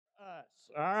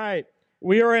All right.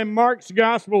 We are in Mark's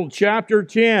Gospel, chapter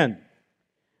 10.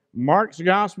 Mark's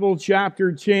Gospel,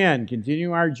 chapter 10.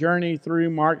 Continue our journey through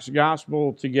Mark's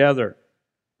Gospel together.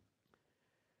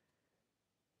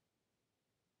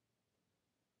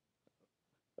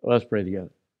 Let's pray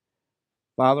together.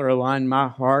 Father, align my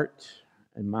heart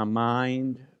and my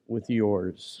mind with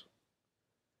yours.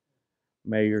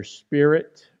 May your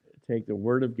Spirit take the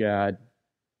Word of God,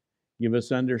 give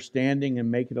us understanding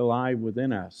and make it alive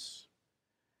within us,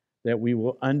 that we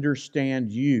will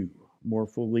understand you more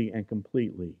fully and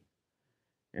completely,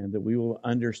 and that we will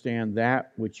understand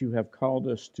that which you have called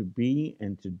us to be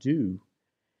and to do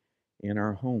in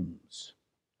our homes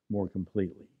more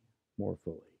completely, more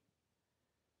fully.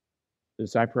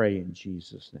 This I pray in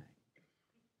Jesus' name.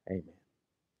 Amen.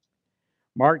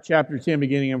 Mark chapter 10,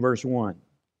 beginning in verse 1.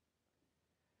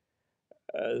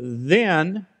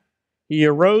 Then he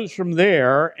arose from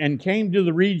there and came to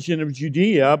the region of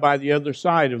Judea by the other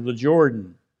side of the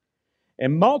Jordan.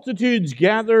 And multitudes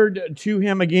gathered to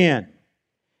him again.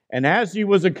 And as he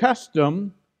was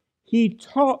accustomed, he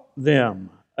taught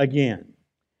them again.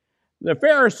 The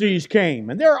Pharisees came,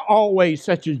 and they're always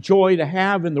such a joy to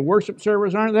have in the worship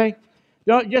service, aren't they?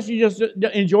 You just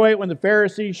enjoy it when the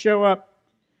Pharisees show up.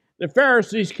 The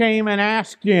Pharisees came and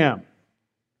asked him,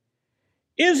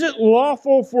 "Is it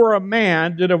lawful for a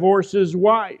man to divorce his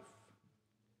wife?"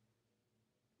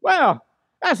 Well,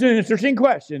 that's an interesting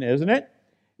question, isn't it?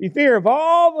 You fear of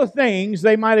all the things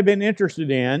they might have been interested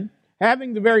in,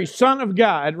 having the very Son of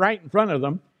God right in front of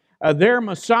them, their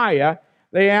Messiah,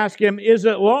 they ask him, "Is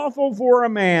it lawful for a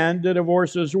man to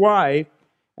divorce his wife?"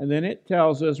 And then it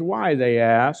tells us why they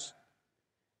asked,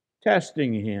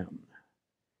 testing him.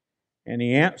 And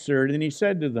he answered, and he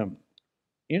said to them,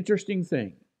 interesting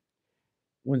thing.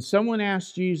 When someone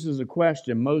asks Jesus a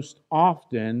question, most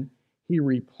often he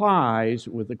replies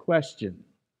with a question.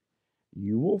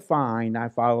 You will find I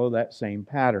follow that same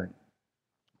pattern.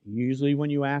 Usually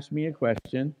when you ask me a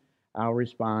question, I'll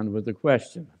respond with a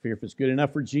question. I figure if it's good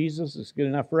enough for Jesus, it's good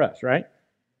enough for us, right?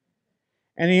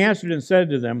 And he answered and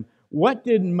said to them, "What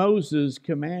did Moses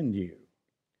command you?"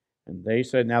 And they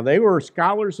said, now they were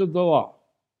scholars of the law.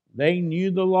 They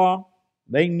knew the law.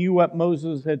 They knew what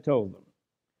Moses had told them.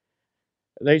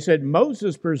 They said,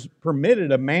 Moses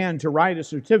permitted a man to write a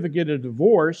certificate of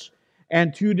divorce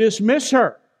and to dismiss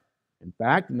her. In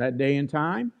fact, in that day and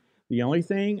time, the only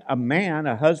thing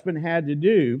a husband had to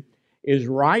do is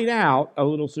write out a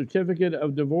little certificate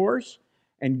of divorce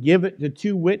and give it to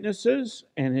two witnesses,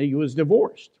 and he was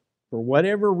divorced for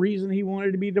whatever reason he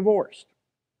wanted to be divorced.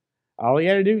 All he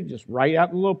had to do was just write out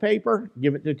the little paper,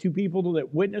 give it to two people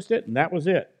that witnessed it, and that was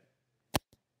it.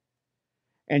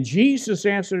 And Jesus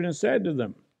answered and said to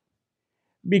them,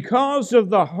 because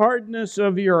of the hardness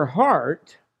of your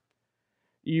heart,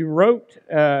 he wrote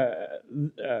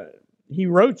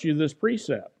you this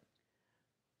precept.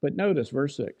 But notice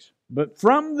verse 6. But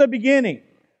from the beginning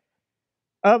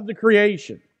of the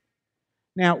creation.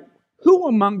 Now, who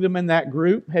among them in that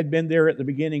group had been there at the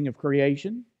beginning of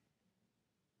creation?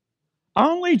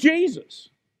 Only Jesus.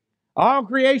 All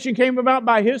creation came about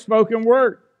by his spoken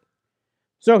word.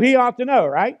 So he ought to know,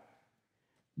 right?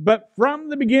 But from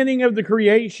the beginning of the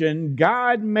creation,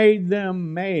 God made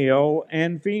them male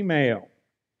and female.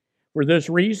 For this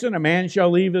reason, a man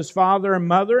shall leave his father and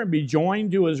mother and be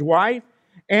joined to his wife,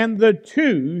 and the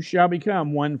two shall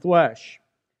become one flesh.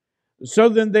 So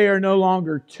then they are no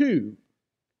longer two,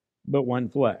 but one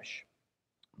flesh.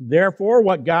 Therefore,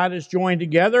 what God has joined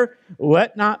together,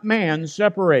 let not man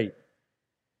separate.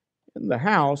 In the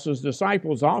house, his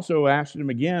disciples also asked him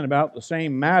again about the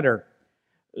same matter.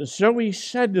 So he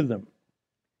said to them,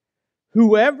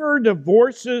 whoever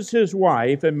divorces his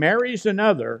wife and marries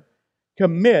another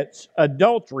commits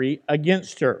adultery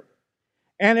against her.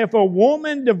 And if a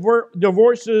woman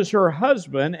divorces her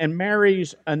husband and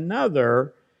marries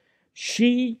another,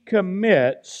 she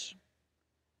commits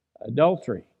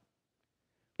adultery.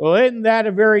 Well, isn't that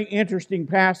a very interesting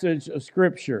passage of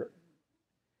Scripture?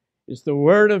 It's the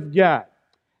Word of God.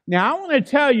 Now, I want to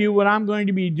tell you what I'm going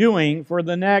to be doing for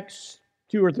the next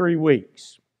 2 or 3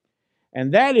 weeks.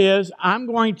 And that is, I'm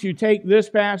going to take this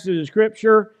passage of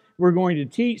Scripture, we're going to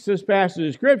teach this passage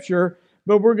of Scripture,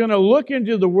 but we're going to look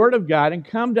into the Word of God and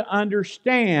come to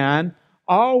understand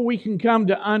all we can come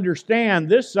to understand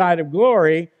this side of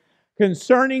glory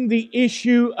concerning the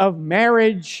issue of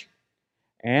marriage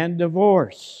and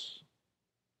divorce.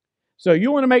 So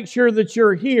you want to make sure that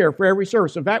you're here for every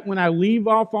service. In fact, when I leave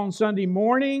off on Sunday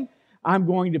morning, I'm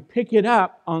going to pick it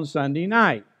up on Sunday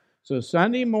night. So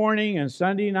Sunday morning and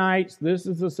Sunday nights, this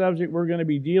is the subject we're going to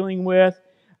be dealing with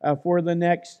for the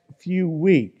next few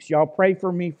weeks. Y'all pray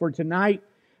for me for tonight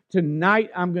Tonight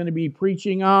I'm going to be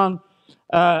preaching on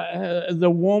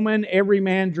the woman every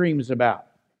man dreams about.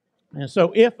 And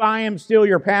so if I am still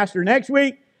your pastor next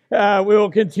week, we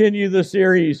will continue the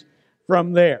series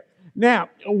from there. Now,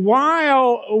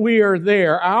 while we are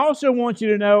there, I also want you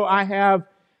to know I have,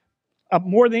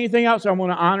 more than anything else, I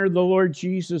want to honor the Lord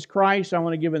Jesus Christ. I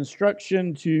want to give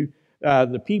instruction to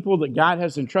the people that God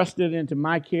has entrusted into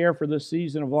my care for this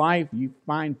season of life. You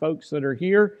find folks that are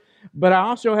here. But I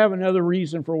also have another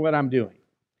reason for what I'm doing.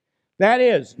 That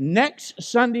is, next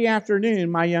Sunday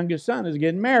afternoon, my youngest son is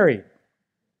getting married.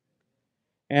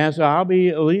 And so I'll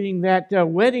be leading that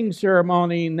wedding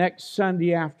ceremony next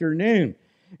Sunday afternoon.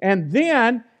 And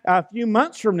then, a few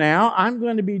months from now, I'm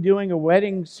going to be doing a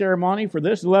wedding ceremony for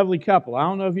this lovely couple. I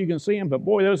don't know if you can see them, but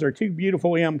boy, those are two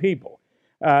beautiful young people.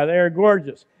 They're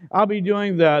gorgeous. I'll be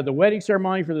doing the wedding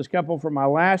ceremony for this couple from my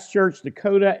last church,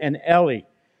 Dakota and Ellie.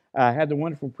 I had the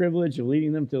wonderful privilege of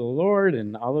leading them to the Lord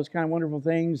and all those kind of wonderful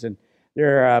things. And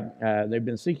they've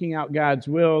been seeking out God's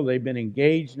will. They've been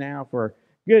engaged now for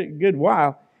a good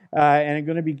while, and are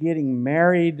going to be getting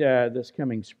married this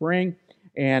coming spring.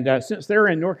 And since they're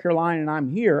in North Carolina and I'm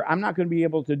here, I'm not going to be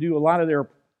able to do a lot of their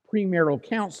premarital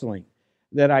counseling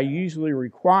that I usually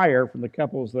require from the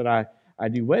couples that I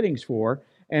do weddings for.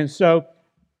 And so,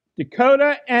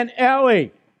 Dakota and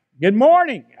Ellie, good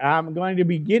morning. I'm going to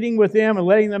be getting with them and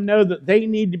letting them know that they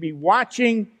need to be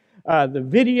watching the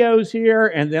videos here,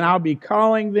 and then I'll be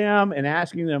calling them and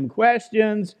asking them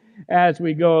questions as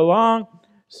we go along.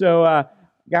 So,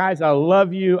 guys, I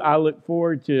love you. I look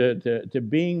forward to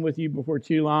being with you before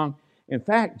too long. In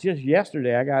fact, just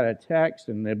yesterday, I got a text,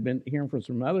 and I've been hearing from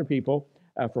some other people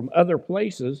from other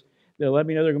places that let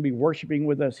me know they're going to be worshiping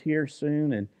with us here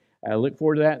soon, and I look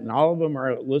forward to that. And all of them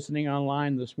are listening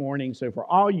online this morning. So for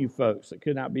all you folks that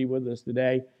could not be with us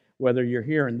today, whether you're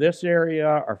here in this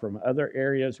area or from other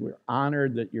areas, we're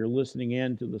honored that you're listening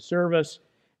in to the service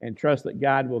and trust that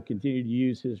God will continue to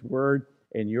use His Word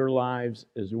in your lives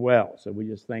as well. So we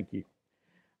just thank you.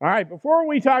 All right, before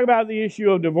we talk about the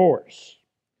issue of divorce,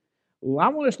 I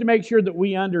want us to make sure that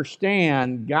we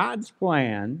understand God's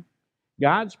plan,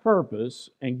 God's purpose,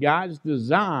 and God's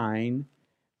design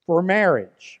for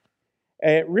marriage.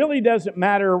 It really doesn't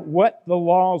matter what the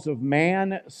laws of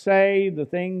man say. The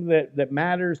thing that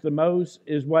matters the most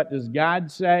is what does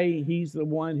God say. He's the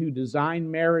one who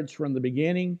designed marriage from the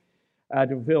beginning to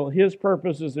fulfill His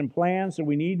purposes and plans. So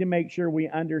we need to make sure we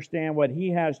understand what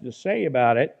He has to say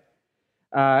about it.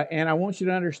 And I want you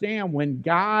to understand, when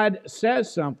God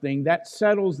says something, that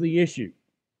settles the issue.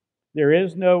 There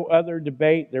is no other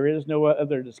debate. There is no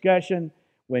other discussion.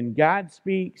 When God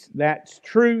speaks, that's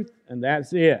truth, and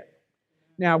that's it.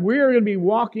 Now, we're going to be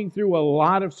walking through a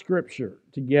lot of Scripture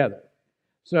together.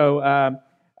 So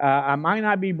I might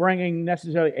not be bringing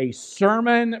necessarily a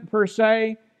sermon per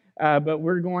se, but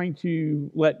we're going to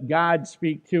let God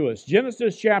speak to us.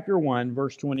 Genesis chapter 1,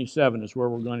 verse 27 is where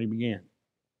we're going to begin.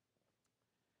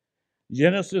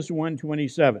 Genesis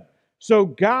 1:27. So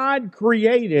God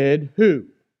created who?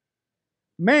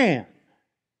 Man.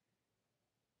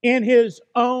 In His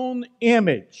own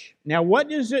image. Now, what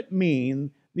does it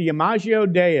mean, the imago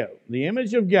Dei, the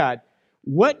image of God?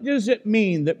 What does it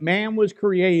mean that man was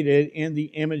created in the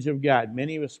image of God?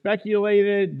 Many have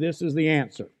speculated. This is the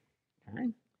answer. Okay?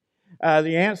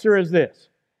 The answer is this.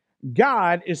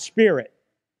 God is spirit.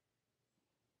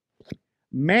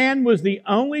 Man was the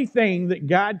only thing that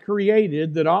God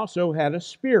created that also had a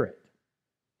spirit.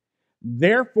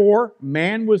 Therefore,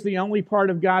 man was the only part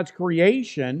of God's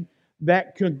creation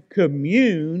that could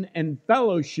commune and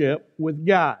fellowship with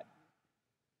God.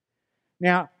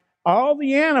 Now, all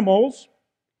the animals,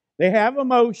 they have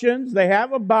emotions, they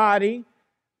have a body.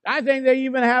 I think they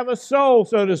even have a soul,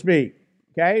 so to speak.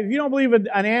 Okay? If you don't believe an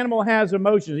animal has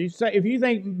emotions, if you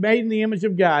think made in the image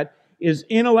of God is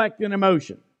intellect and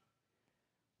emotion.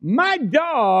 My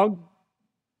dog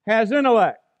has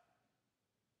intellect.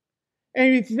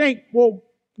 And if you think, well,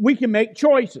 we can make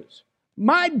choices.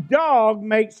 My dog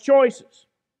makes choices.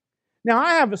 Now,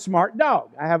 I have a smart dog.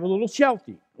 I have a little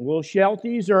Sheltie. Little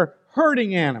Shelties are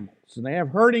herding animals, and they have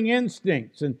herding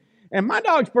instincts. And my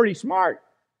dog's pretty smart.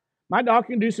 My dog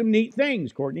can do some neat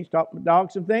things. Courtney's taught my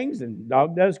dog some things, and the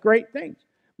dog does great things.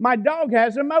 My dog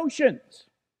has emotions.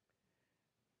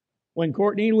 When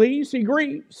Courtney leaves, he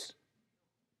grieves.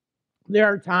 There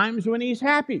are times when he's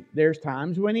happy. There's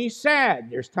times when he's sad.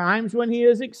 There's times when he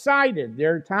is excited.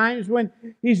 There are times when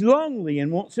he's lonely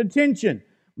and wants attention.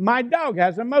 My dog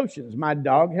has emotions. My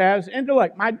dog has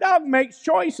intellect. My dog makes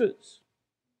choices.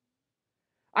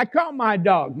 I call my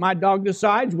dog. My dog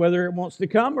decides whether it wants to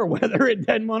come or whether it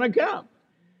doesn't want to come.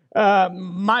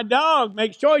 My dog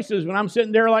makes choices when I'm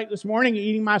sitting there like this morning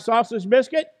eating my sausage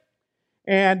biscuit.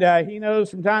 And he knows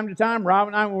from time to time, Rob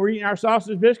and I, when we're eating our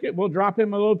sausage biscuit, we'll drop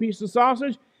him a little piece of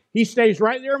sausage. He stays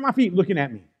right there at my feet looking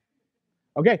at me.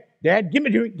 Okay, Dad, give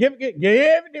it to me, give it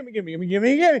to me, give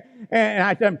me. And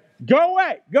I tell him, go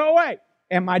away.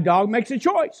 And my dog makes a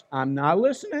choice. I'm not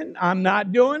listening. I'm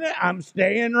not doing it. I'm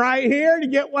staying right here to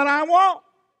get what I want.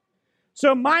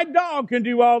 So my dog can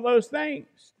do all those things.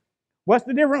 What's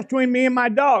the difference between me and my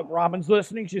dog? Robin's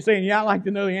listening. She's saying, yeah, I'd like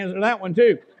to know the answer to that one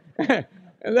too.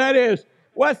 And that is,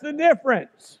 what's the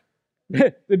difference?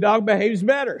 The dog behaves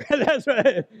better. That's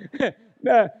what.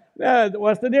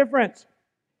 What's the difference?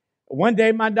 One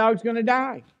day my dog's going to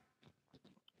die.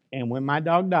 And when my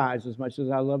dog dies, as much as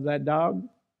I love that dog,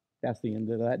 that's the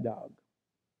end of that dog.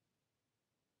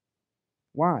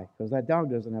 Why? Because that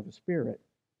dog doesn't have a spirit.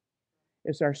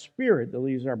 It's our spirit that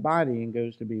leaves our body and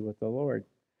goes to be with the Lord.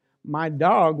 My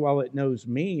dog, while it knows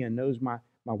me and knows my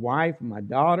wife and my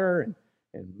daughter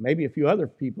and maybe a few other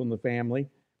people in the family,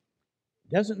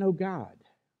 doesn't know God.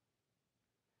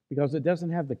 Because it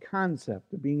doesn't have the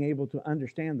concept of being able to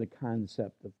understand the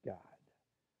concept of God.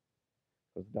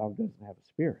 Because the dog doesn't have a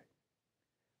spirit.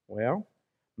 Well,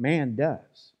 man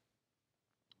does.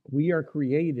 We are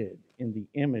created in the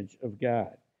image of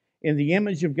God. In the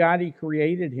image of God, He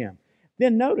created him.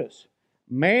 Then notice,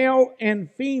 male and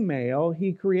female,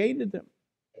 He created them.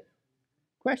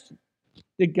 Question,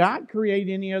 did God create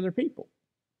any other people?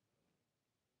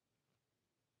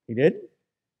 He didn't.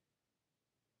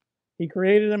 He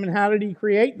created them, and how did He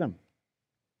create them?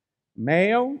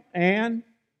 Male and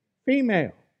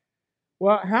female.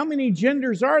 Well, how many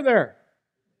genders are there?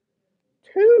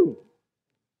 2.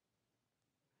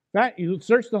 In fact, you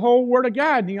search the whole Word of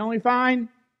God, and you only find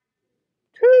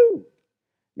 2.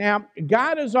 Now,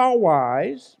 God is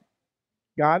all-wise.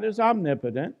 God is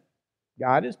omnipotent.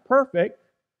 God is perfect.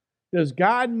 Does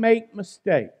God make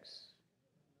mistakes?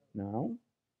 No.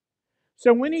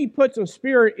 So when He puts a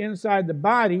spirit inside the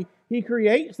body, He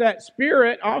creates that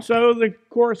spirit also to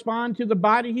correspond to the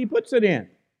body He puts it in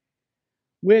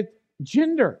with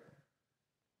gender.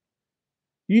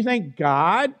 Do you think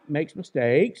God makes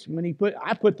mistakes when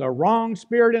I put the wrong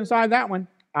spirit inside that one?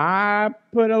 I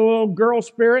put a little girl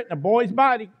spirit in a boy's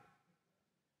body.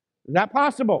 Is that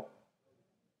possible?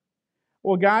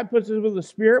 Well, God puts us with a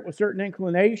spirit with certain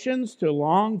inclinations to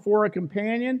long for a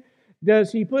companion.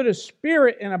 Does He put a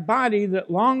spirit in a body that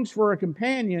longs for a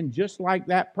companion just like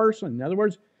that person? In other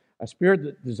words, a spirit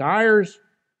that desires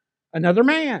another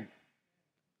man,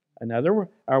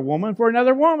 a woman for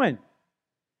another woman.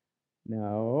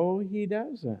 No, He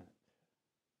doesn't.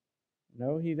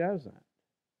 No, He doesn't.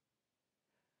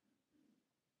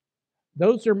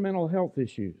 Those are mental health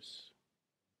issues.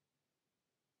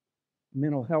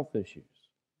 Mental health issues.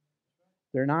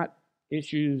 They're not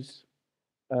issues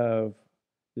of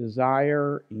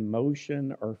desire,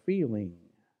 emotion, or feeling.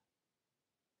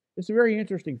 It's a very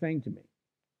interesting thing to me.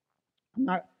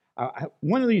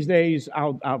 One of these days,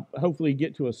 I'll hopefully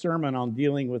get to a sermon on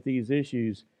dealing with these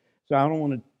issues, so I don't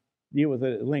want to deal with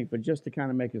it at length, but just to kind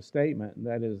of make a statement, and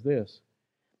that is this.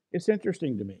 It's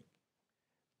interesting to me.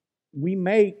 We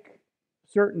make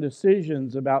certain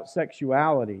decisions about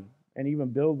sexuality and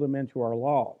even build them into our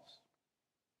laws.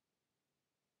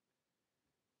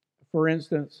 For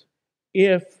instance,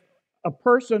 if a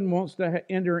person wants to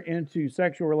enter into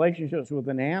sexual relationships with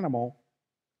an animal,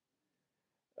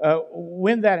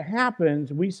 when that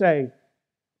happens, we say,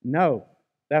 no,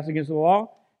 that's against the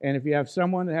law. And if you have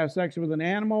someone that has sex with an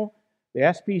animal, the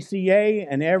SPCA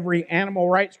and every animal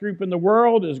rights group in the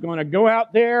world is going to go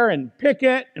out there and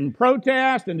picket and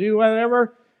protest and do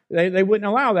whatever. They wouldn't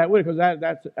allow that, would it? Because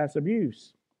that's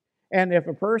abuse. And if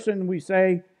a person, we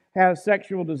say, has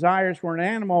sexual desires for an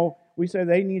animal, we say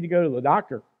they need to go to the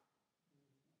doctor.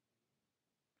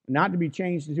 Not to be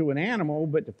changed into an animal,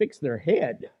 but to fix their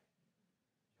head.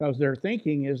 Because their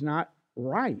thinking is not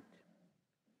right.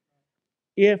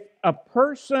 If a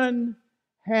person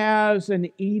has an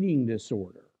eating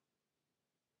disorder,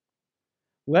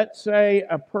 let's say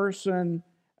a person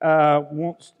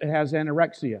has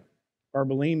anorexia or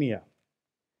bulimia,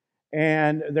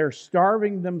 and they're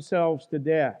starving themselves to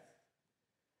death,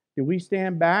 do we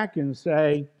stand back and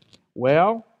say,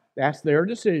 well, that's their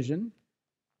decision.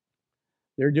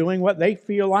 They're doing what they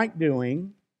feel like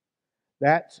doing.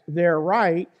 That's their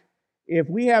right. If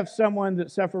we have someone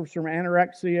that suffers from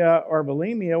anorexia or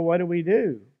bulimia, what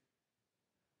do?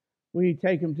 We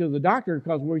take them to the doctor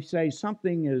because we say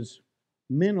something is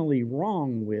mentally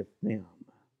wrong with them.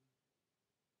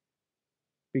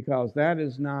 Because that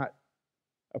is not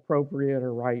appropriate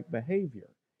or right behavior.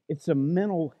 It's a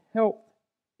mental health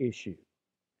issue.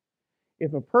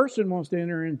 If a person wants to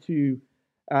enter into,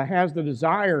 has the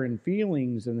desire and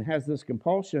feelings and has this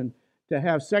compulsion to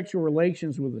have sexual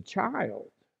relations with a child,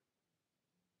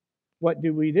 what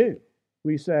do?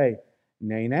 We say,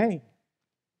 nay, nay,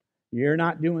 you're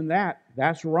not doing that.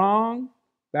 That's wrong.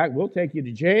 In fact, we'll take you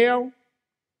to jail.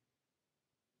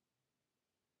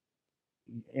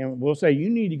 And we'll say, you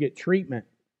need to get treatment.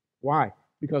 Why?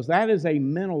 Because that is a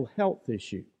mental health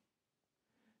issue.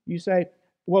 You say,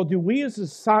 well, do we as a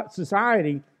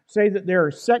society say that there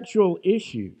are sexual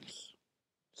issues,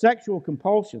 sexual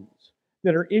compulsions,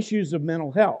 that are issues of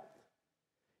mental health?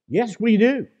 Yes, we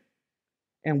do.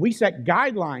 And we set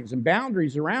guidelines and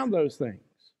boundaries around those things.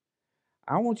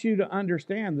 I want you to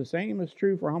understand the same is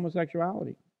true for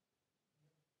homosexuality.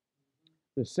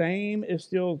 The same is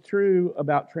still true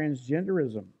about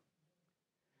transgenderism.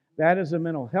 That is a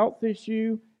mental health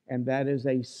issue, and that is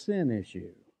a sin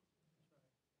issue.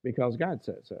 Because God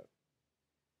said so.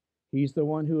 He's the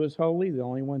one who is holy, the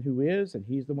only one who is, and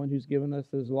He's the one who's given us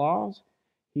His laws.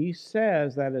 He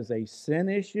says that is a sin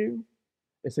issue.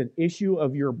 It's an issue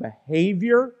of your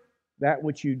behavior, that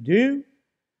which you do,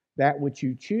 that which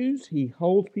you choose. He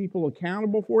holds people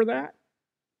accountable for that.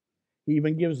 He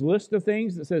even gives lists of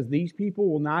things that says these people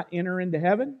will not enter into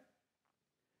heaven.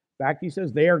 In fact, He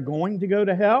says they are going to go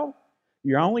to hell.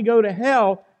 You only go to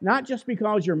hell not just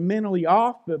because you're mentally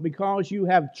off, but because you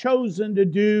have chosen to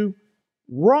do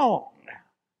wrong.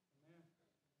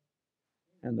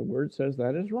 And the Word says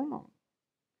that is wrong.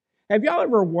 Have y'all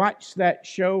ever watched that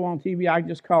show on TV? I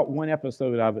just caught one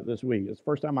episode of it this week. It's the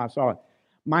first time I saw it.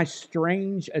 My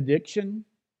Strange Addiction.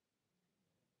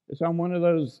 It's on one of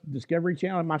those Discovery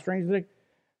Channel, My Strange Addiction.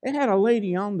 It had a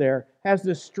lady on there, has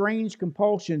this strange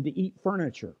compulsion to eat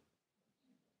furniture.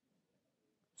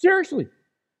 Seriously.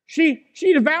 She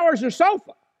devours her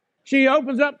sofa. She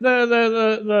opens up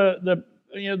the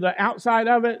outside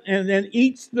of it and then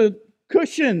eats the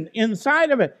cushion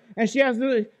inside of it. And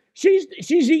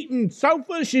she's eating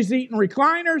sofas, she's eating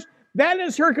recliners. That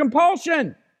is her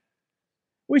compulsion.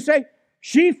 We say,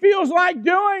 she feels like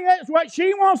doing it. It's what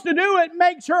she wants to do. It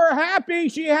makes her happy.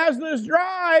 She has this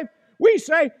drive. We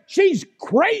say, she's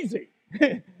crazy.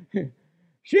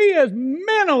 She is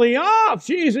mentally off.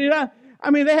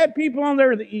 They had people on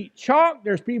there that eat chalk.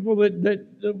 There's people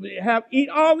that eat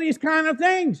all these kind of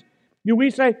things. Do we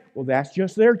say, well, that's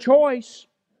just their choice?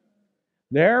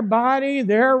 Their body,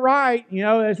 their right.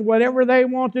 It's whatever they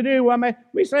want to do.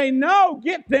 We say, no,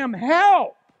 get them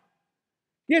help.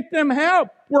 Get them help.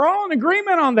 We're all in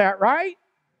agreement on that, right?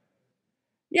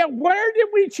 Yeah, where did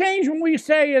we change when we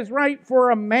say it's right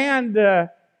for a man to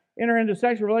enter into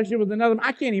sexual relationship with another man?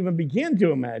 I can't even begin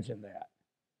to imagine that.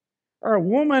 Or a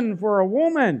woman for a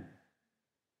woman.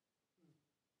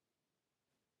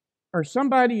 Or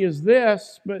somebody is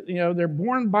this, but they're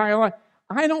born biologically.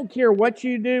 I don't care what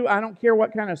you do. I don't care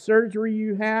what kind of surgery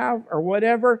you have or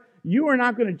whatever. You are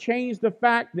not going to change the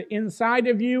fact that inside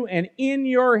of you and in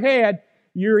your head,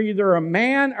 you're either a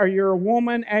man or you're a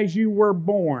woman as you were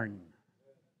born.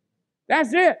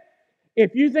 That's it.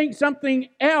 If you think something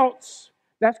else,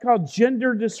 that's called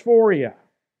gender dysphoria.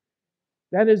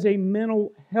 That is a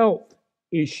mental health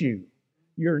issue.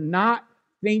 You're not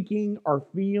thinking or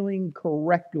feeling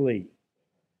correctly.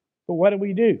 But what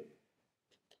do?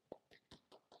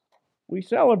 We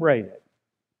celebrate it.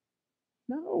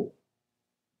 No.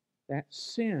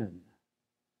 That's sin.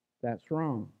 That's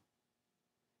wrong.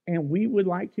 And we would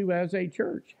like to, as a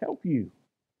church, help you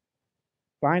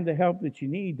find the help that you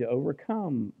need to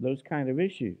overcome those kind of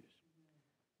issues.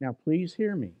 Now, please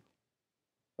hear me.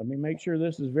 Let me make sure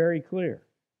this is very clear.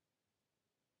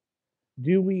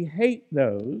 Do we hate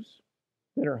those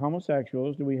that are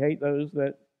homosexuals? Do we hate those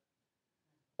that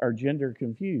are gender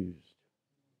confused?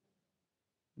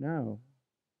 No.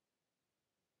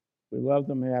 We love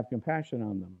them and have compassion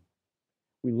on them.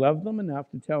 We love them enough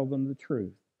to tell them the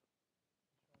truth.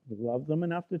 We love them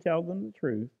enough to tell them the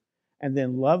truth, and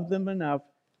then love them enough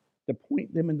to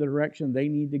point them in the direction they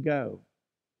need to go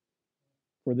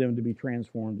for them to be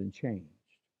transformed and changed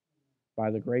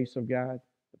by the grace of God,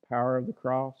 the power of the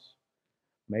cross,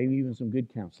 maybe even some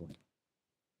good counseling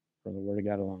from the Word of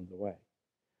God along the way.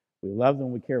 We love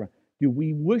them, we care about them. Do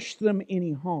we wish them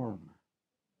any harm?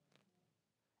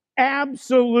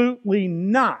 Absolutely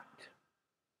not.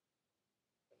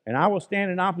 And I will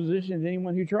stand in opposition to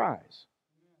anyone who tries.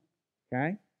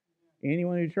 Okay?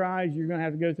 Anyone who tries, you're going to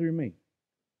have to go through me.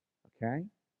 Okay?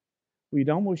 We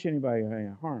don't wish anybody any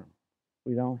harm.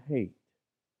 We don't hate.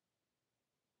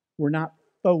 We're not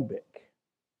phobic.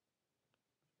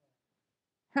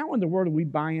 How in the world do we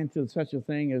buy into such a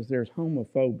thing as there's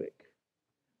homophobic?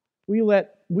 We're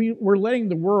letting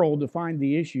the world define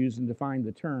the issues and define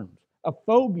the terms. A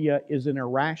phobia is an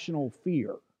irrational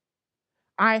fear.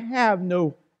 I have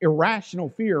no irrational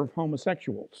fear of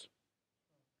homosexuals.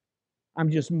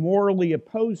 I'm just morally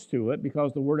opposed to it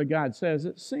because the Word of God says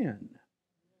it's sin.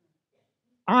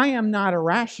 I am not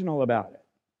irrational about it.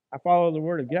 I follow the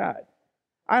Word of God.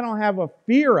 I don't have a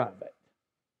fear of it.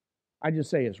 I just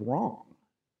say it's wrong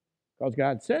because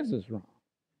God says it's wrong.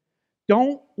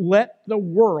 Don't let the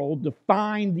world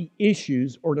define the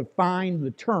issues or define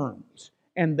the terms.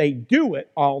 And they do it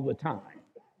all the time.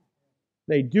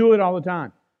 They do it all the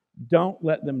time. Don't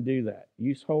let them do that.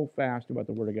 You hold fast to what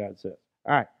the Word of God says.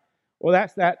 All right. Well,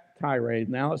 that's that tirade.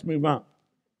 Now let's move on.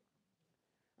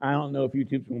 I don't know if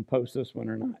YouTube's going to post this one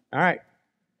or not. All right.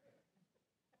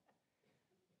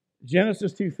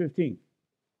 Genesis 2:15.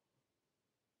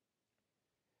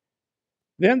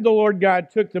 Then the Lord God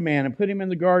took the man and put him in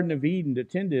the Garden of Eden to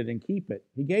tend it and keep it.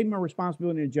 He gave him a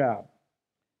responsibility and a job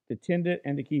to tend it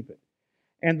and to keep it.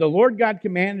 And the Lord God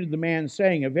commanded the man,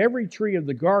 saying, of every tree of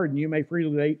the garden you may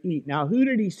freely eat. Now, who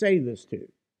did he say this to?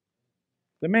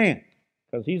 The man,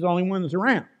 because he's the only one that's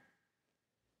around.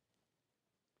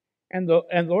 And the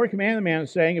Lord commanded the man,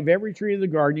 saying, of every tree of the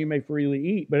garden you may freely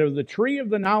eat, but of the tree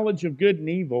of the knowledge of good and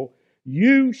evil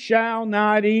you shall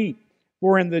not eat.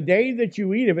 For in the day that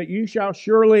you eat of it, you shall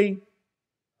surely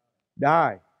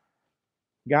die.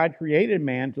 God created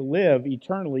man to live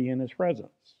eternally in his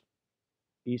presence.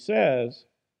 He says,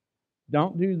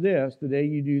 don't do this. The day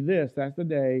you do this, that's the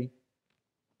day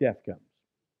death comes.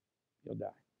 You'll die.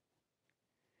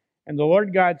 And the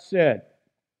Lord God said,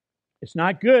 it's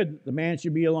not good that the man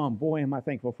should be alone. Boy, am I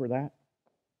thankful for that.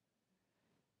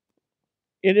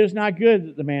 It is not good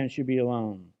that the man should be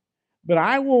alone. But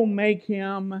I will make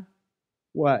him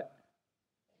what?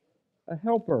 A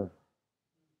helper.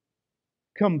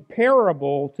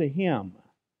 Comparable to him.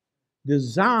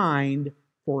 Designed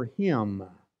for him.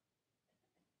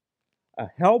 A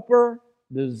helper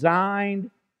designed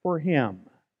for him.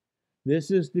 This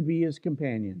is to be his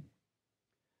companion.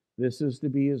 This is to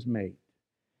be his mate.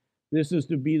 This is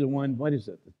to be the one, what is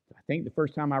it? I think the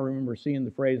first time I remember seeing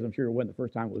the phrase, I'm sure it wasn't the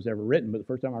first time it was ever written, but the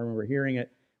first time I remember hearing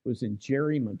it was in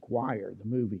Jerry Maguire, the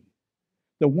movie.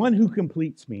 The one who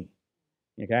completes me.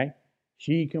 Okay?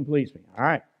 She completes me. All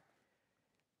right.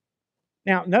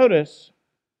 Now, notice,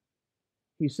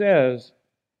 he says,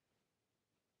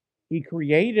 he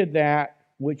created that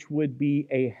which would be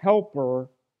a helper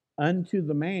unto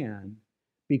the man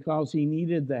because he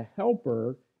needed the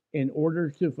helper in order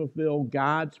to fulfill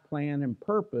God's plan and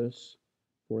purpose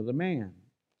for the man.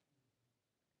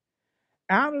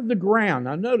 Out of the ground,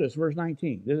 now notice verse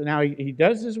 19. Now he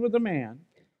does this with the man,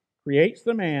 creates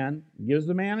the man, gives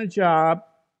the man a job.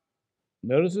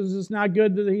 Notices it's not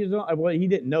good that he's alone. Well, he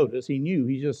didn't notice, he knew.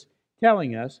 He's just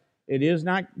telling us it is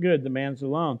not good the man's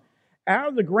alone. Out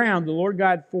of the ground, the Lord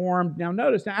God formed, now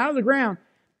notice, now out of the ground,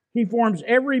 he forms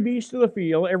every beast of the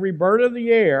field, every bird of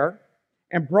the air,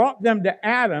 and brought them to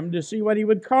Adam to see what he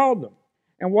would call them.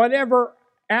 And whatever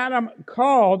Adam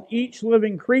called each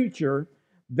living creature,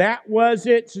 that was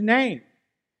its name.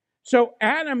 So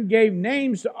Adam gave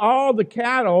names to all the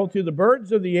cattle, to the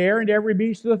birds of the air, and to every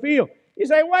beast of the field. You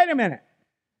say, wait a minute.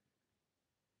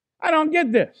 I don't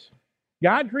get this.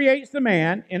 God creates the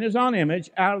man in his own image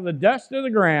out of the dust of the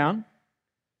ground,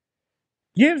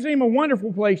 gives him a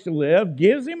wonderful place to live,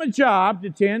 gives him a job to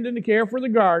tend and to care for the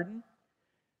garden.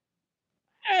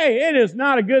 Hey, it is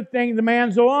not a good thing the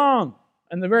man's alone.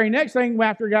 And the very next thing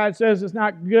after God says it's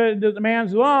not good that the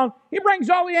man's alone, he brings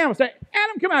all the animals. Say,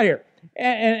 Adam, come out here.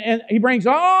 And he brings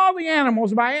all the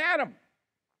animals by Adam.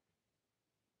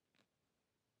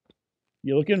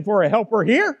 You looking for a helper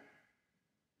here?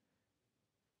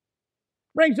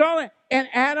 Brings all that. And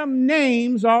Adam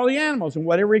names all the animals. And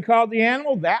whatever he called the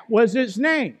animal, that was its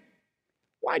name.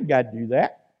 Why'd God do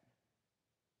that?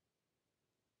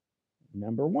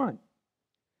 Number one.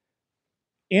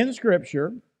 In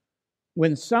Scripture,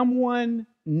 when someone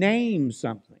names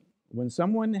something, when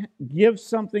someone gives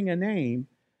something a name,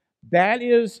 that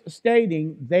is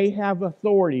stating they have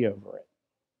authority over it.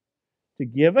 To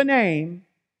give a name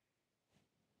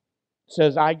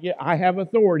says, I have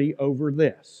authority over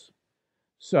this.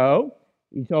 So,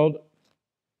 he told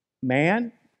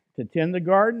man to tend the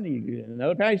garden.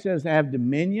 Another passage says to have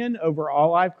dominion over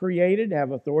all I've created, to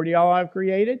have authority all I've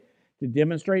created. To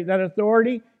demonstrate that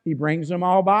authority, he brings them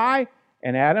all by,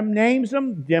 and Adam names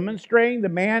them, demonstrating the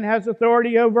man has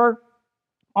authority over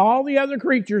all the other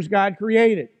creatures God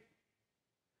created.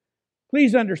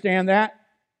 Please understand that.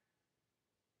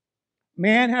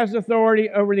 Man has authority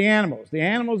over the animals. The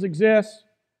animals exist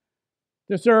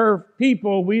to serve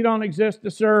people. We don't exist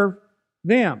to serve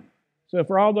them. So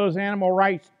for all those animal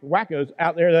rights wackos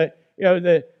out there that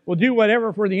we'll do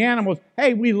whatever for the animals.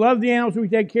 Hey, we love the animals. We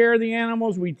take care of the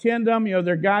animals. We tend them.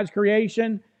 They're God's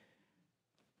creation.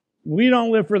 We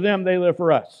don't live for them. They live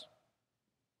for us.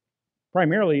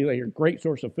 Primarily, they're a great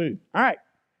source of food. All right.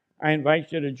 I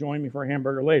invite you to join me for a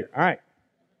hamburger later. All right.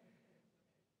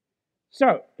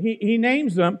 So he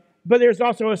names them, but there's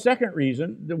also a second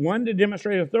reason, the one to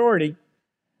demonstrate authority.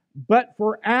 But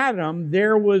for Adam,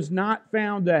 there was not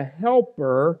found a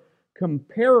helper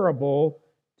comparable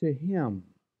to him.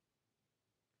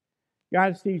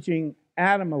 God's teaching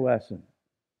Adam a lesson.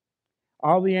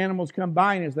 All the animals come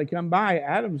by, and as they come by,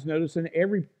 Adam's noticing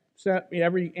every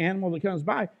animal that comes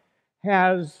by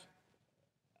has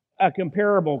a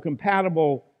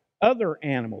compatible other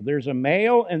animal. There's a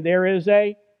male and there is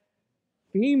a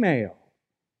female.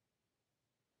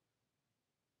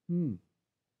 And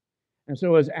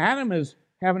so as Adam is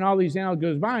having all these animals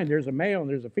goes by, and there's a male and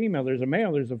there's a female, there's a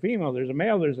male, there's a female, there's a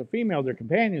male, there's a female, they're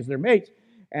companions, they're mates.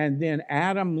 And then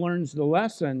Adam learns the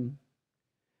lesson,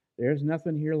 there's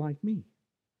nothing here like me.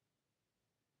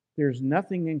 There's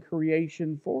nothing in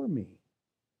creation for me.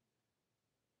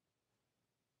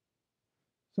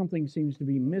 Something seems to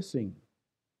be missing.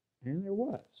 And there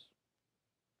was.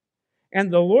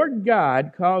 And the Lord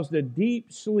God caused a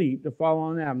deep sleep to fall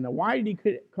on Adam. Now, why did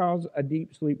he cause a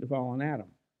deep sleep to fall on Adam?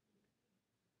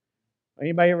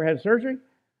 Anybody ever had surgery?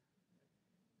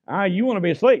 You want to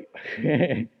be asleep.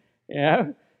 Yeah.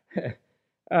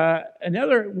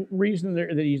 Another reason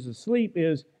that he's asleep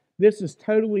is this is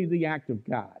totally the act of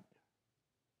God.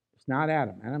 It's not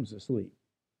Adam. Adam's asleep.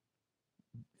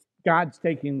 God's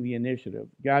taking the initiative.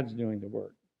 God's doing the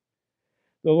work.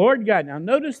 The Lord God. Now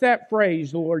notice that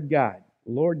phrase, Lord God.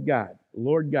 Lord God.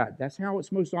 Lord God. That's how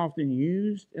it's most often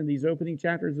used in these opening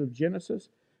chapters of Genesis.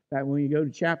 That when you go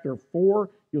to chapter 4,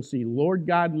 you'll see Lord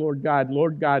God, Lord God,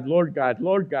 Lord God, Lord God,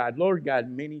 Lord God, Lord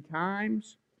God many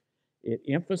times. It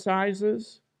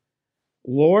emphasizes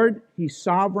Lord, He's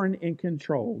sovereign in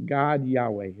control. God,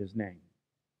 Yahweh, His name.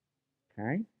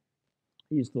 Okay?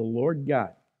 He's the Lord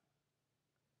God.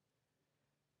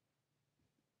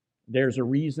 There's a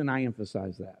reason I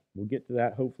emphasize that. We'll get to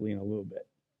that hopefully in a little bit.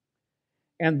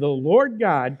 And the Lord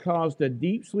God caused a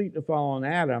deep sleep to fall on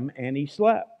Adam, and he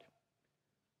slept.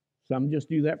 Some just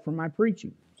do that for my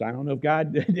preaching. So I don't know if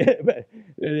God did it, but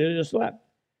they just slept.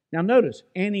 Now notice,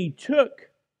 and he took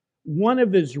one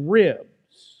of his ribs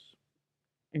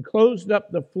and closed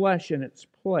up the flesh in its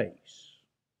place.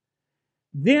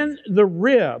 Then the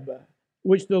rib,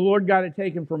 which the Lord God had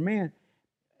taken from man,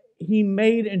 he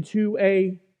made into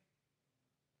a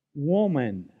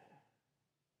woman.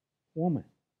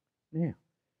 Now,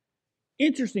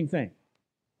 interesting thing.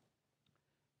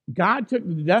 God took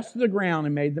the dust of the ground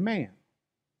and made the man.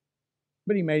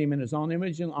 But he made him in his own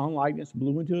image and own likeness,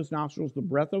 blew into his nostrils the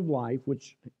breath of life,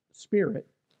 which spirit.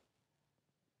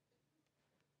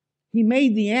 He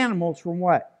made the animals from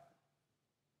what?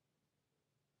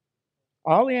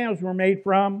 All the animals were made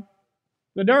from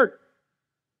the dirt,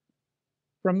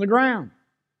 from the ground.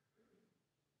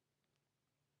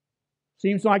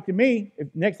 Seems like to me, if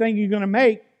next thing you're going to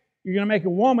make a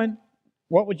woman,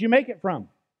 what would you make it from?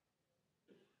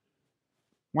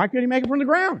 Why couldn't he make it from the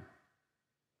ground?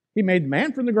 He made the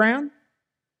man from the ground.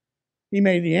 He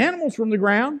made the animals from the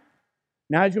ground.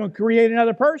 Now he's going to create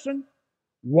another person.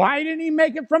 Why didn't he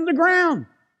make it from the ground?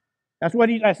 That's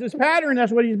his pattern.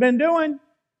 That's what he's been doing.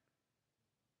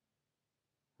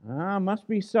 Must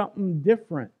be something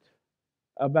different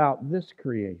about this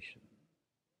creation.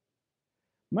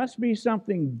 Must be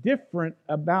something different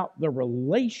about the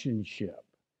relationship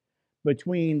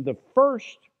between the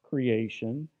first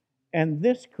creation and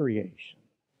this creation.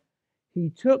 He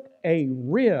took a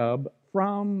rib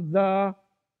from the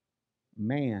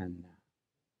man.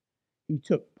 He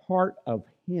took part of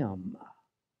him.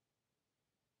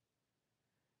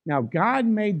 Now, God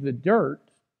made the dirt.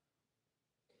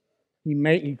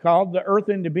 He called the earth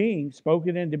into being, spoke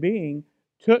it into being,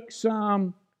 took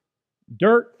some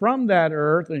dirt from that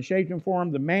earth and shaped and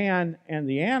formed the man and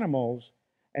the animals,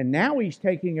 and now he's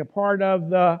taking a part of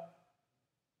the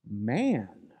man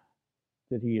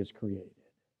that he has created.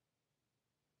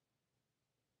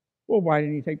 Well, why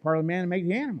didn't he take part of the man and make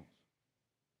the animals?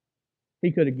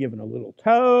 He could have given a little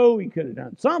toe. He could have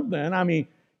done something. I mean,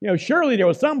 surely there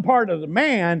was some part of the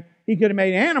man he could have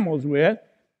made animals with,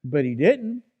 but he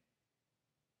didn't.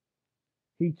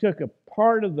 He took a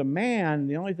part of the man.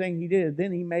 The only thing he did is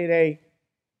then he made a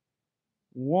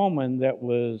woman that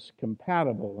was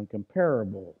compatible and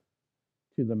comparable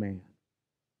to the man.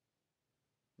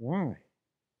 Why?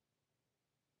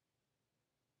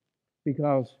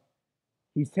 Because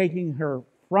he's taking her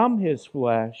from his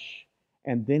flesh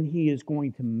And then he is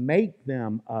going to make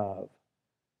them of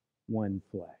one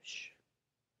flesh.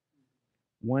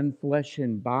 One flesh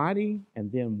in body,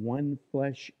 and then one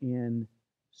flesh in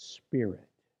spirit.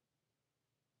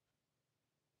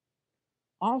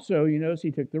 Also, you notice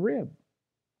he took the rib.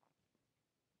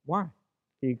 Why?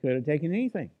 He could have taken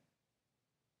anything.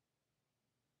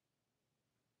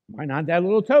 Why not that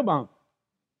little toe bump?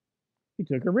 He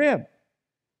took a rib.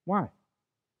 Why?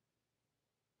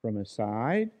 From his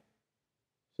side,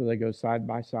 so they go side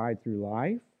by side through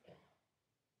life,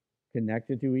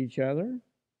 connected to each other,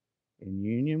 in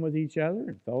union with each other,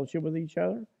 in fellowship with each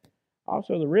other.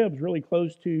 Also, the rib's really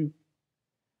close to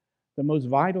the most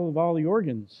vital of all the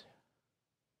organs.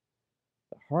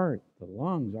 The heart, the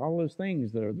lungs, all those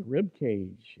things that are the rib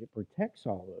cage. It protects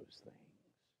all those things.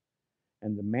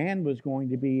 And the man was going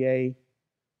to be a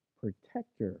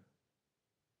protector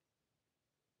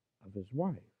of his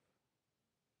wife.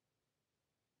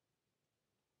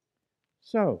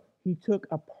 So, he took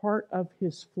a part of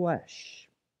his flesh,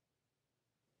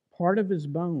 part of his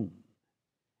bone,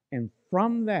 and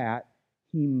from that,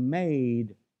 he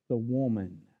made the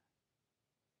woman.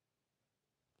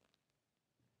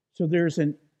 So there's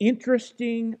an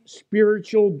interesting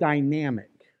spiritual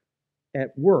dynamic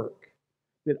at work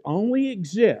that only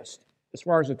exists as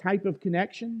far as a type of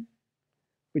connection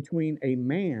between a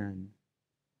man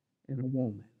and a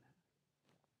woman.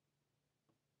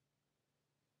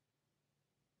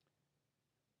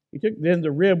 He took then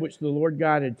the rib which the Lord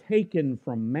God had taken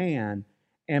from man,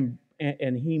 and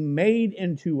he made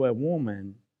into a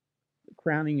woman, the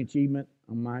crowning achievement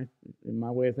in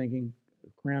my way of thinking, the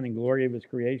crowning glory of his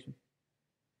creation.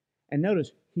 And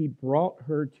notice, he brought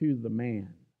her to the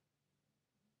man.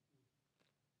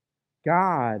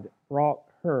 God brought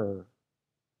her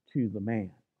to the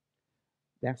man.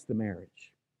 That's the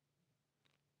marriage.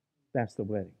 That's the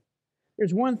wedding.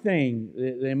 There's one thing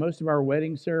that in most of our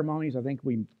wedding ceremonies I think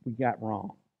we got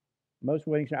wrong. Most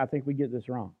weddings, I think we get this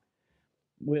wrong.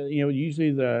 Well,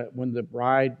 usually when the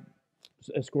bride is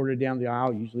escorted down the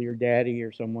aisle, usually her daddy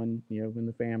or someone, in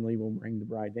the family will bring the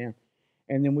bride down.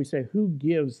 And then we say, who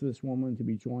gives this woman to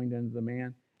be joined unto the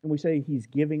man? And we say he's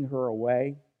giving her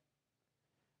away.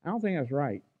 I don't think that's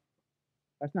right.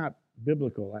 That's not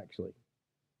biblical, actually.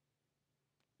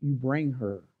 You bring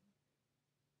her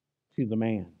to the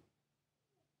man.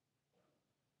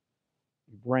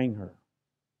 You bring her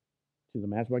to the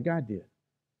man. That's what God did.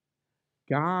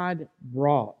 God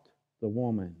brought the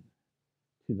woman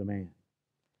to the man.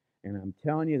 And I'm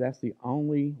telling you, that's the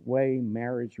only way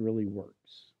marriage really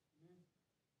works.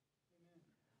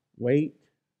 Wait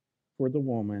for the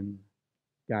woman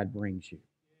God brings you.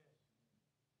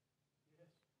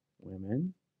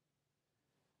 Women,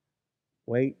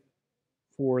 wait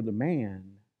for the man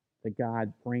that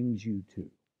God brings you to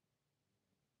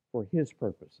for his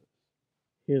purposes,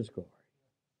 his glory.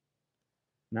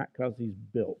 Not because he's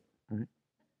built, right,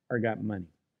 or got money.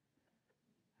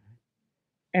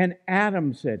 And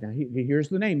Adam said, now here's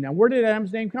the name. Now, where did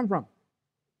Adam's name come from?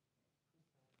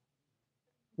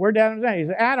 Where did Adam's name? He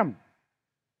said, Adam.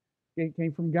 It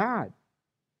came from God.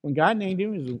 When God named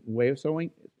him, it was a way of showing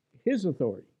his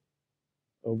authority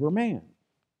over man.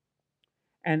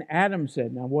 And Adam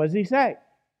said, now what does he say?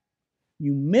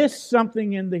 You missed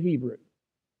something in the Hebrew.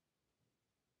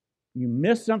 You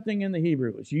missed something in the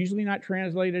Hebrew. It's usually not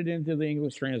translated into the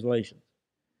English translations.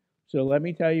 So let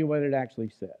me tell you what it actually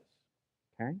says.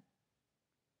 Okay?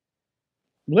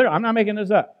 Literally, I'm not making this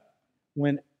up.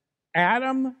 When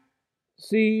Adam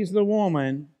sees the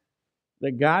woman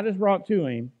that God has brought to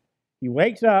him, he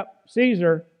wakes up, sees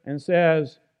her, and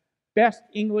says, best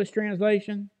English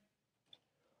translation,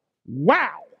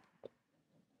 wow!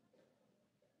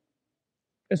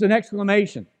 It's an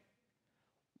exclamation.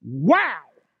 Wow!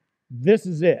 This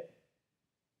is it.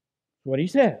 That's what he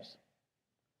says.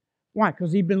 Why?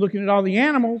 Because he'd been looking at all the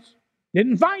animals,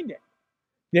 didn't find it.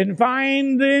 Didn't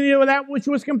find that which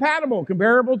was comparable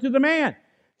to the man.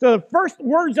 So the first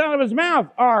words out of his mouth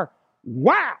are,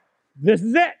 wow, this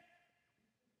is it.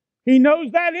 He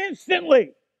knows that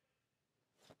instantly.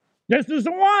 This is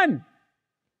the one.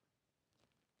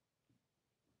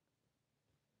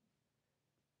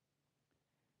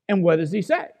 And what does he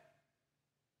say?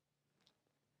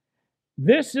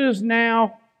 This is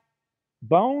now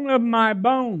bone of my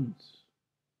bones.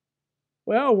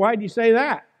 Well, why'd you say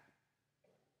that?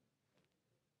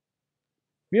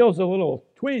 Feels a little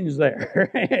twinge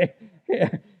there.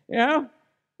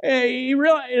 He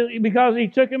realized, because he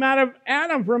took him out of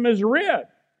Adam from his rib.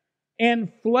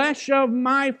 And flesh of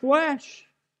my flesh.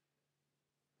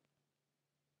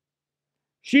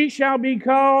 She shall be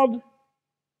called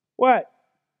what?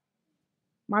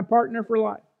 My partner for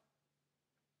life.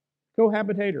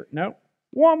 Cohabitator. No.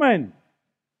 Woman.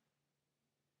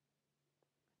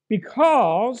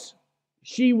 Because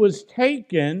she was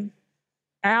taken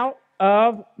out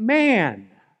of man.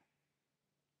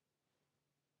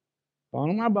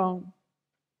 Bone of my bone,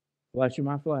 flesh of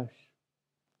my flesh.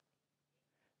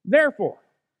 Therefore,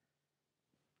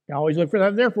 you always look for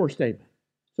that therefore statement.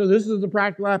 So this is the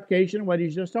practical application of what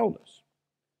he's just told us.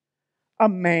 A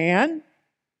man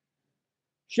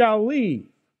shall leave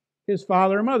his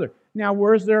father and mother. Now,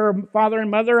 where's their father and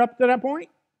mother up to that point?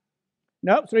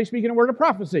 Nope, so he's speaking a word of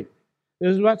prophecy.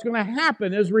 This is what's going to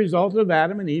happen as a result of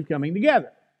Adam and Eve coming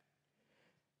together.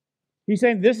 He's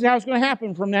saying this is how it's going to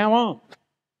happen from now on.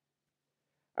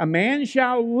 A man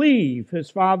shall leave his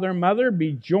father and mother,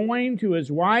 be joined to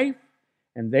his wife,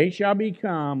 and they shall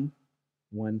become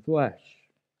one flesh.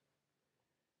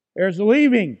 There's a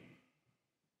leaving.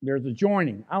 There's a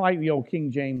joining. I like the old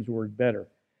King James word better.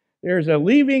 There's a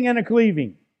leaving and a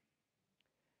cleaving.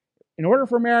 In order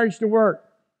for marriage to work,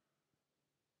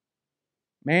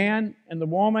 man and the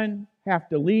woman have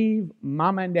to leave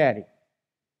mama and daddy.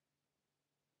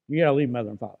 You got to leave mother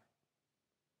and father.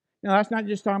 Now, that's not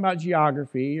just talking about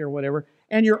geography or whatever.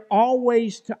 And you're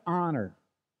always to honor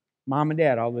mom and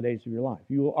dad all the days of your life.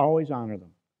 You will always honor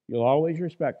them. You'll always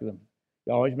respect them.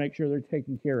 You'll always make sure they're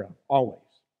taken care of. Always.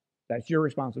 That's your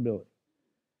responsibility.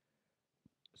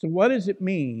 So what does it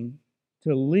mean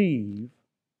to leave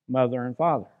mother and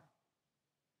father?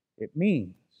 It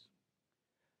means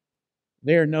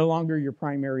they're no longer your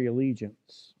primary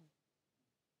allegiance.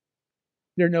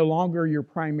 They're no longer your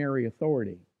primary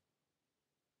authority.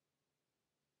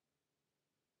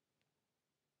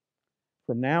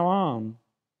 From now on,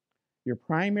 your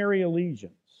primary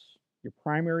allegiance, your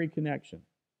primary connection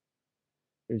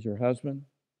is your husband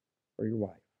or your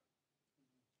wife.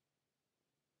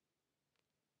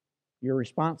 Your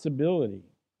responsibility,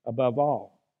 above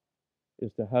all,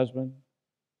 is to husband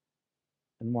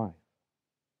and wife.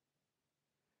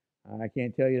 I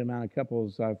can't tell you the amount of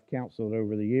couples I've counseled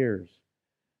over the years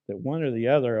that one or the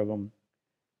other of them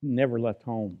never left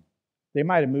home. They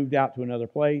might have moved out to another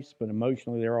place, but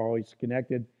emotionally they're always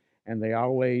connected, and they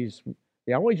always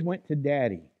went to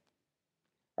daddy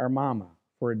or mama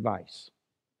for advice.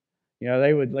 You know,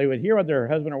 they would hear what their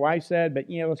husband or wife said, but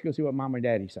let's go see what mom and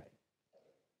daddy say.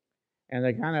 And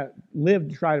they kind of live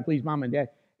to try to please mom and dad.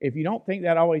 If you don't think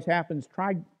that always happens,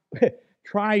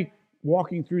 try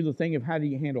walking through the thing of how do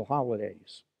you handle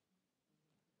holidays.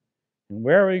 And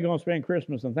where are you going to spend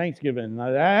Christmas and Thanksgiving?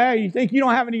 Hey, you think you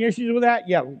don't have any issues with that?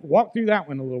 Yeah, walk through that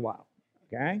one a little while,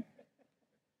 okay?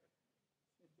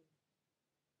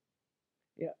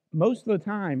 Yeah, most of the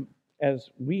time, as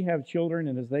we have children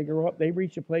and as they grow up, they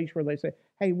reach a place where they say,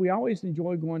 hey, we always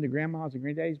enjoy going to grandma's and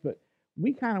granddaddy's, but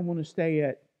we kind of want to stay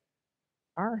at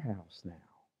our house now,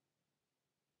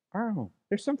 our home.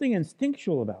 There's something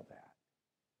instinctual about that.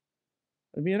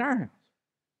 It'll be at our house.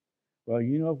 Well,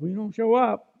 if we don't show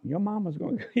up, your mama's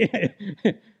going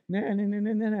to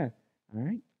no. All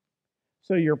right?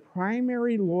 So your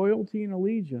primary loyalty and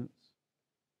allegiance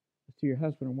is to your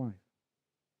husband and wife.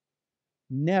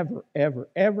 Never, ever,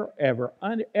 ever, ever,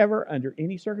 ever under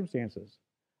any circumstances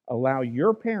allow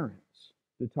your parents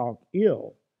to talk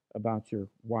ill about your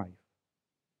wife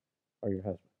or your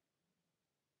husband.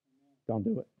 Don't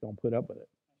do it. Don't put up with it.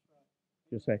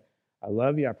 Just say, I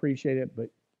love you, I appreciate it, but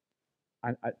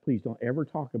please don't ever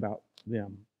talk about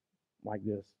them like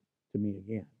this to me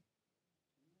again.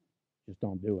 Just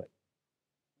don't do it.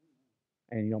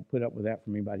 And you don't put up with that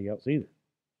from anybody else either.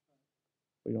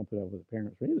 We don't put up with the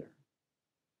parents either.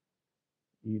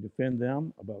 You defend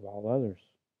them above all others.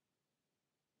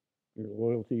 Your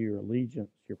loyalty, your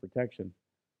allegiance, your protection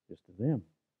is to them.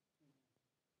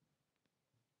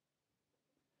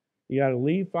 You got to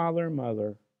leave father and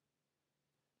mother,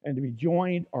 and to be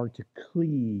joined or to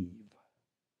cleave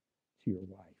to your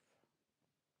wife.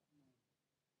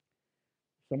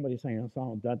 Somebody sang a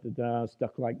song, da-da-da,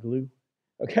 stuck like glue.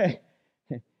 Okay?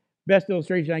 Best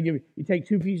illustration I give you, you take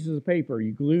two pieces of paper,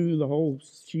 you glue the whole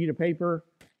sheet of paper,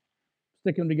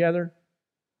 stick them together,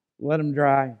 let them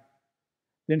dry,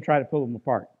 then try to pull them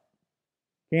apart.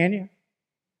 Can you?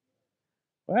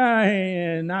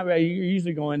 Well, not you're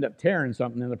usually going to end up tearing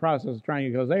something in the process of trying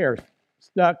to, because they are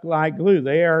stuck like glue.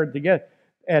 They are together.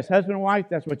 As husband and wife,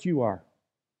 that's what you are.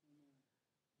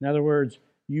 In other words,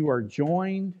 you are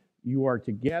joined, you are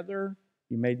together,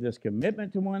 you made this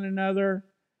commitment to one another,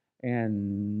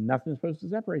 and nothing's supposed to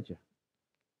separate you.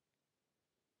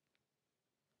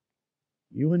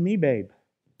 You and me, babe.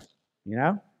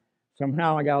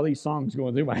 Somehow I got all these songs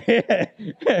going through my head.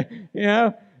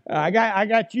 I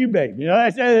got you, babe.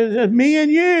 It's me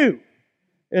and you.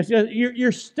 It's just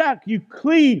you're stuck. You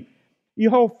cleave. You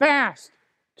hold fast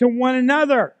to one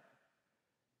another.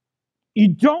 You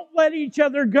don't let each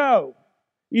other go.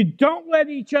 You don't let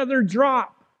each other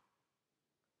drop.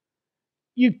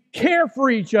 You care for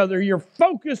each other. You're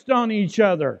focused on each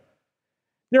other.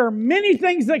 There are many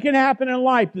things that can happen in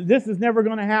life, but this is never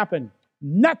going to happen.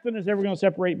 Nothing is ever going to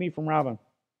separate me from Robin.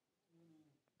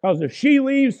 Because if she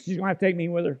leaves, she's going to have to take me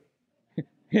with her.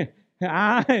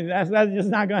 That's just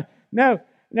not going to... No.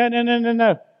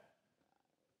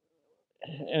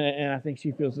 And I think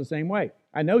she feels the same way.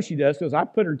 I know she does because I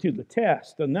put her to the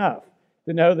test enough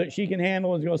to know that she can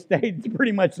handle and is going to stay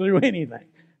pretty much through anything.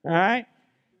 All right?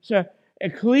 So,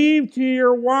 cleave to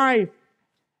your wife,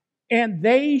 and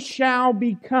they shall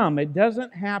become. It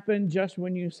doesn't happen just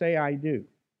when you say, I do.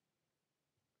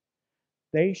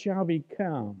 They shall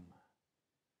become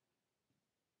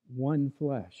one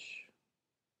flesh.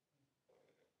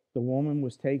 The woman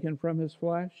was taken from his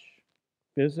flesh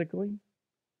physically,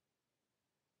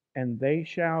 and they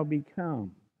shall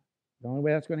become. The only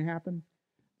way that's going to happen,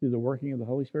 through the working of the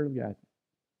Holy Spirit of God,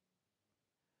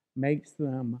 makes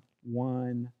them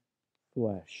one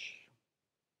flesh.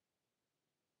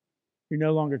 You're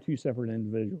no longer two separate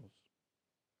individuals.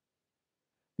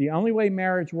 The only way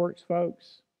marriage works,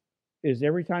 folks, is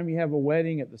every time you have a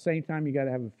wedding, at the same time you got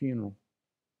to have a funeral.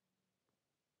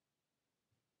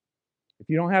 If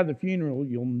you don't have the funeral,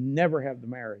 you'll never have the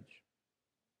marriage.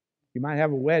 You might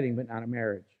have a wedding, but not a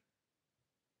marriage.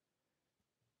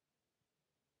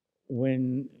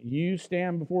 When you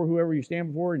stand before whoever you stand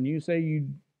before and you say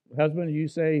husband, you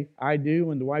say, I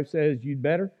do, and the wife says, you'd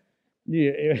better.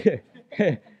 Yeah.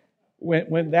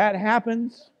 When that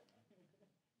happens,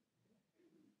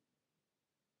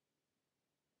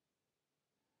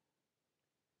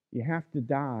 you have to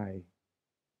die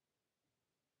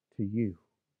to you.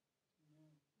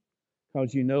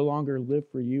 Because you no longer live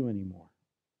for you anymore.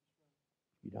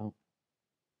 You don't.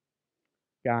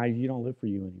 Guys, you don't live for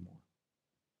you anymore.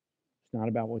 It's not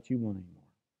about what you want anymore.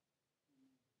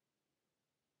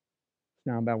 It's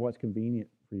not about what's convenient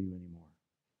for you anymore.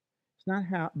 It's not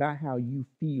about how you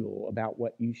feel about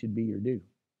what you should be or do.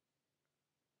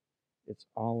 It's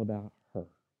all about her.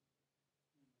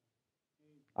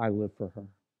 I live for her.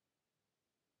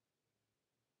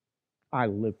 I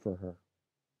live for her.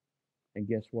 And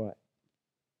guess what?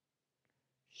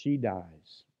 She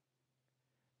dies,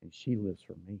 and she lives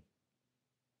for me.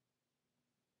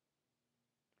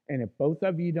 And if both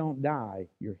of you don't die,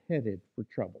 you're headed for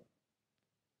trouble.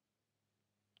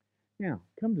 Now,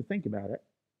 come to think about it,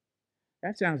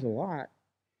 that sounds a lot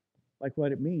like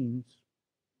what it means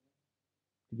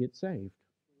to get saved.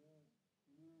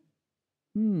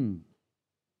 In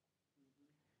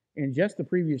just the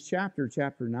previous chapter,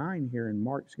 chapter 9 here in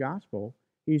Mark's Gospel,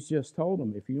 he's just told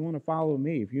them, if you want to follow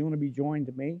me, if you want to be joined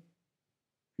to me, if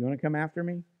you want to come after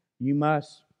me, you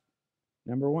must,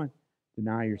 number one,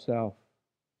 deny yourself,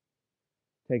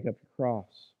 take up your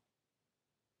cross,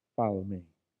 follow me.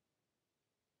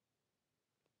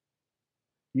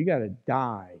 You got to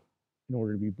die in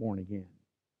order to be born again.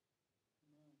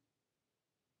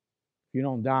 If you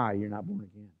don't die, you're not born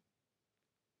again.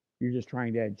 You're just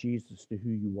trying to add Jesus to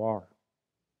who you are.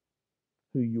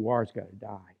 Who you are has got to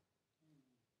die.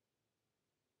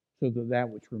 So that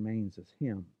which remains is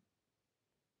Him.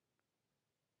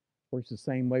 Works the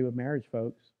same way with marriage,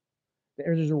 folks.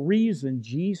 There's a reason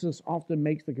Jesus often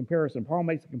makes the comparison. Paul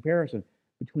makes the comparison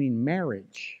between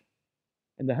marriage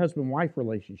and the husband-wife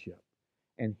relationship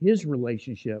and his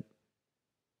relationship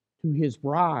to his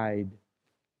bride,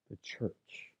 the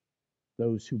church,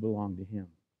 those who belong to him.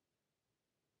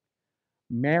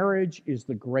 Marriage is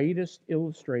the greatest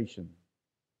illustration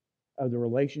of the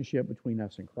relationship between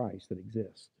us and Christ that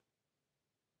exists.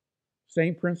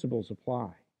 Same principles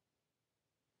apply.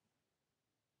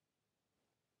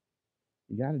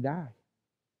 You got to die.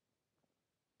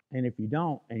 And if you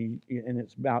don't, and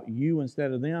it's about you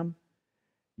instead of them,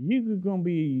 you're going to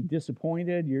be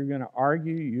disappointed, you're going to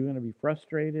argue, you're going to be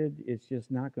frustrated. It's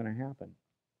just not going to happen.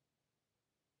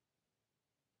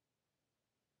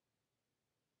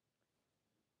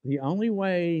 The only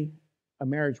way a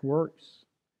marriage works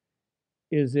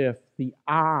is if the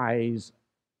I's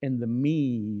and the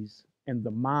me's and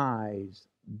the my's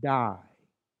die.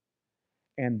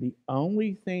 And the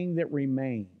only thing that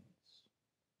remains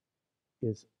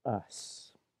is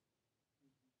us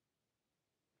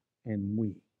and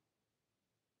we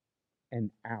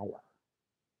and our.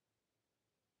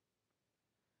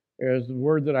 There's the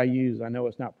word that I use. I know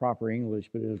it's not proper English,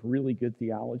 but it is really good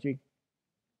theology.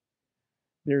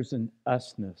 There's an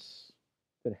usness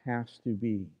that has to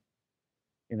be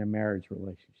in a marriage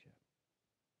relationship.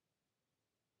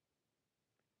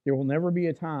 There will never be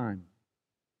a time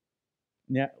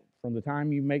Now, from the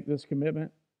time you make this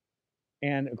commitment,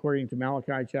 and according to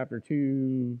Malachi chapter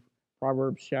 2,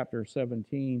 Proverbs chapter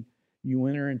 17, you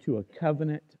enter into a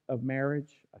covenant of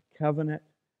marriage, a covenant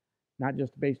not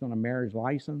just based on a marriage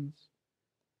license,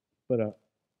 but a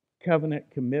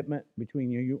covenant commitment between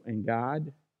you and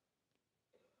God.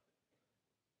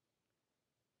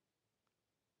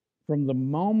 From the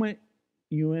moment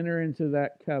you enter into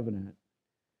that covenant,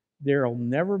 there will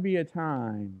never be a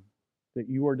time that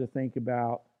you are to think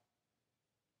about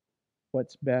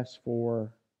what's best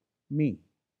for me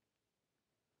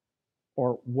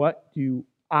or what do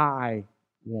I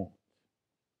want.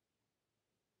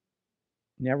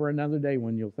 Never another day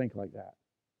when you'll think like that.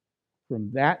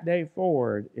 From that day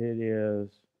forward, it is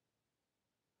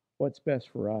what's best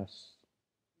for us.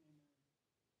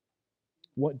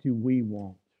 What do we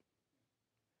want?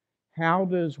 How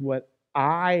does what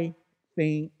I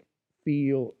think,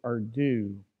 feel, or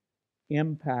do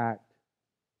impact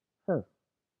her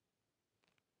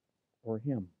or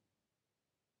him?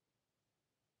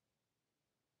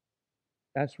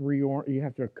 That's you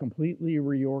have to completely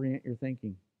reorient your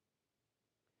thinking.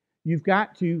 You've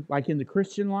got to, like in the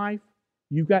Christian life,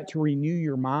 you've got to renew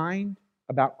your mind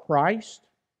about Christ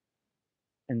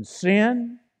and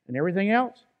sin and everything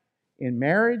else. In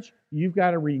marriage, you've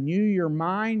got to renew your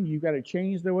mind. You've got to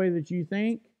change the way that you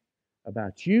think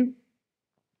about you,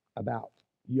 about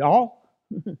y'all,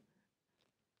 and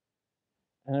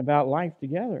about life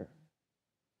together.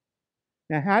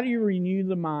 Now, how do you renew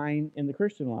the mind in the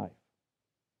Christian life?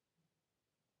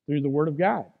 Through the Word of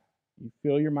God. You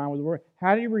fill your mind with the Word.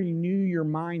 How do you renew your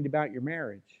mind about your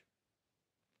marriage?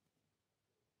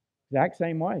 Exact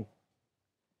same way.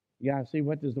 You got to see,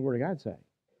 what does the Word of God say?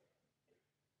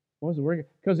 What does the Word?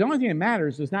 Because the only thing that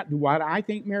matters is not what I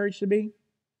think marriage should be,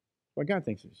 what God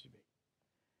thinks it should be.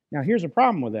 Now, here's a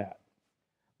problem with that.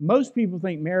 Most people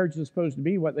think marriage is supposed to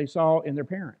be what they saw in their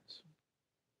parents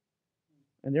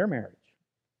and their marriage.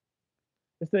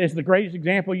 It's the greatest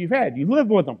example you've had. You've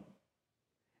lived with them.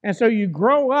 And so you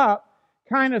grow up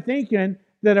kind of thinking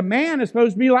that a man is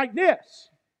supposed to be like this,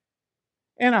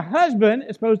 and a husband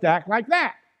is supposed to act like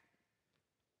that.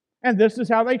 And this is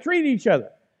how they treat each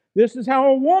other. This is how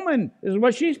a woman is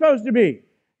what she's supposed to be.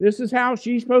 This is how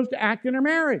she's supposed to act in her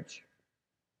marriage.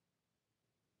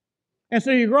 And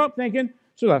so you grow up thinking,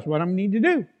 so that's what I need to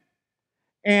do.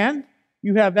 And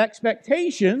you have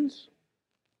expectations.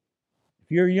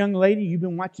 If you're a young lady, you've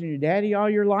been watching your daddy all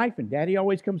your life, and daddy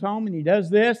always comes home and he does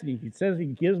this, and he says he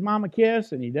gives mom a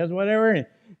kiss, and he does whatever, and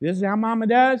this is how mama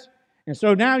does. And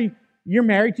so now you're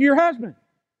married to your husband.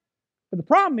 But the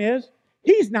problem is,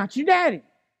 he's not your daddy.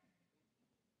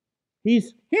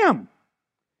 He's him.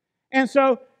 And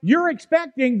so you're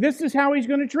expecting this is how he's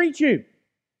going to treat you.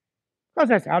 Because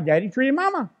that's how daddy treated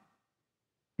mama.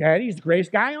 Daddy's the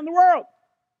greatest guy in the world.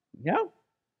 You know?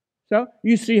 So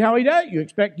you see how he does it. You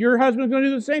expect your husband's going to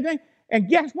do the same thing. And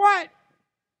guess what?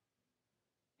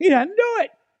 He doesn't do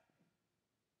it.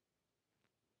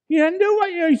 He doesn't do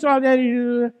what you saw daddy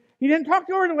do. He didn't talk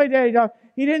to her the way daddy talked.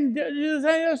 He didn't do the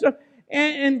same stuff.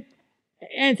 And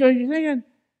so you're thinking,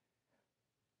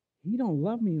 he don't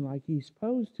love me like he's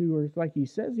supposed to, or like he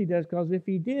says he does, because if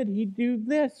he did, he'd do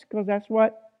this, because that's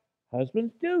what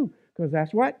husbands do, because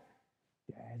that's what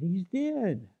daddies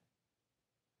did.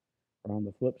 Or on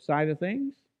the flip side of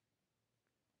things,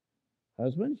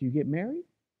 husbands, you get married,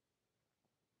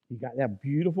 you got that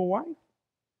beautiful wife,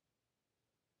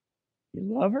 you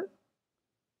love her,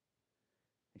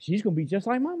 she's going to be just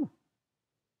like mama.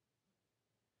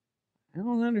 I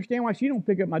don't understand why she don't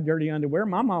pick up my dirty underwear.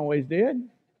 Mama always did.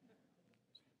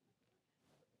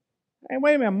 Hey,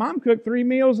 wait a minute. Mom cooked 3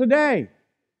 meals a day.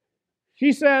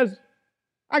 She says,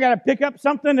 I got to pick up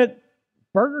something at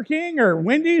Burger King or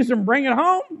Wendy's and bring it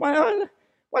home? Well,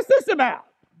 what's this about?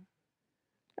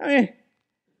 I mean,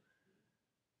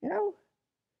 you know,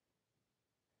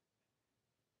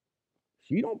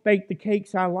 she don't bake the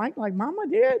cakes I like Mama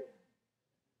did.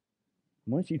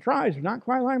 When she tries, they're not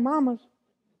quite like Mama's.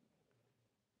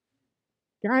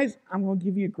 Guys, I'm going to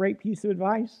give you a great piece of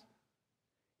advice.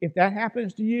 If that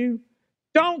happens to you,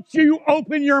 don't you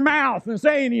open your mouth and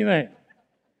say anything.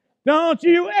 Don't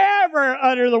you ever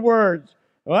utter the words,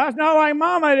 well, that's not like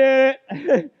Mama did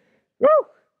it. Woo!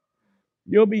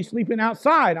 You'll be sleeping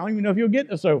outside. I don't even know if you'll get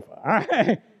the sofa. All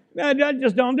right? No,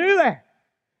 just don't do that.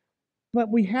 But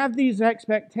we have these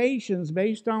expectations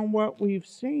based on what we've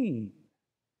seen.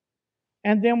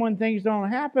 And then when things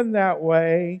don't happen that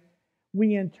way,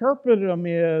 we interpret them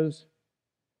as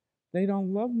they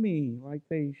don't love me like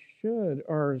they should,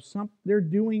 or they're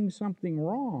doing something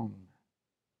wrong.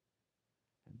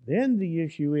 Then the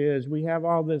issue is we have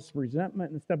all this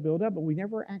resentment and stuff built up, but we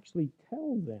never actually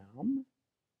tell them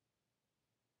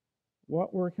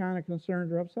what we're kind of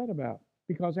concerned or upset about.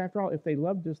 Because after all, if they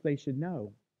loved us, they should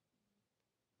know,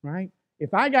 right?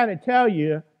 If I got to tell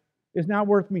you, it's not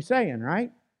worth me saying,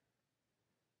 right?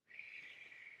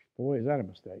 Boy, is that a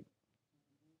mistake.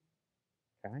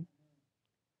 Okay?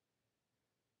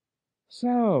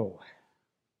 So,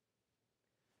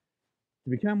 to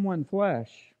become one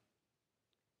flesh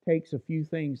takes a few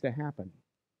things to happen.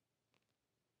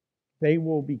 They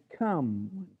will become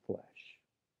one flesh.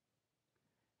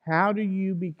 How do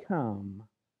you become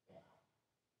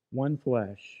one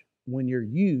flesh when you're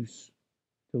used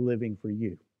to living for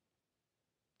you?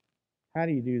 How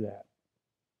do you do that?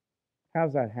 How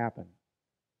does that happen?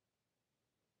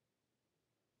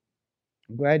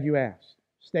 I'm glad you asked.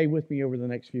 Stay with me over the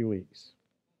next few weeks.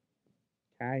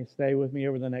 Okay? Stay with me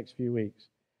over the next few weeks.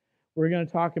 We're going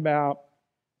to talk about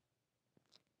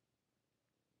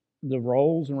the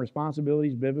roles and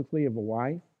responsibilities biblically of a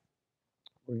wife.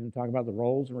 We're going to talk about the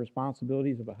roles and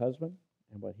responsibilities of a husband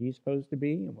and what he's supposed to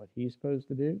be and what he's supposed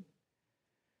to do.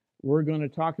 We're going to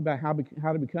talk about how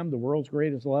to become the world's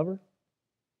greatest lover.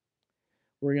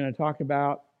 We're going to talk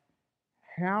about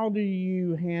how do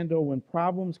you handle when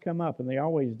problems come up, and they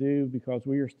always do because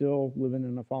we are still living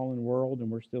in a fallen world and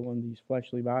we're still in these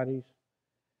fleshly bodies.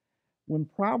 When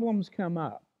problems come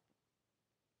up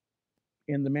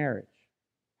in the marriage,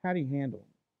 how do you handle them?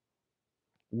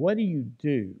 What do you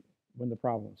do when the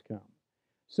problems come?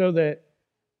 So that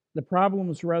the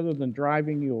problems, rather than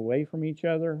driving you away from each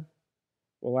other,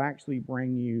 will actually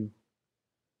bring you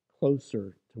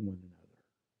closer to one another.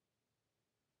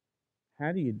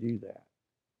 How do you do that?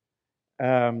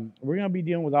 We're going to be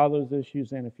dealing with all those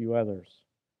issues and a few others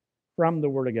from the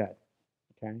Word of God.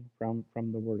 Okay? From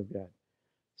the Word of God.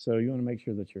 So you want to make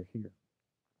sure that you're here.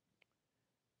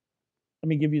 Let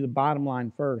me give you the bottom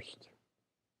line first.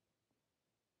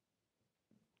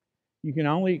 You can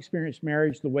only experience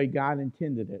marriage the way God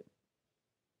intended it.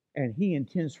 And He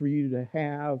intends for you to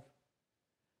have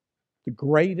the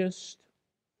greatest,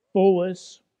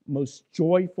 fullest, most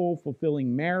joyful,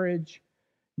 fulfilling marriage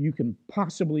you can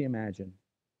possibly imagine.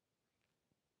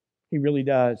 He really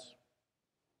does.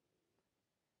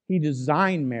 He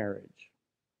designed marriage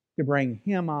to bring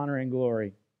Him honor and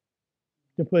glory,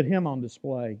 to put Him on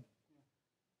display,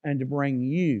 and to bring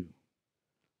you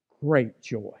great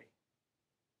joy.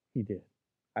 He did.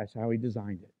 That's how He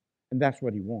designed it. And that's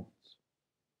what He wants.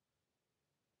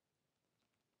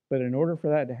 But in order for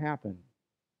that to happen,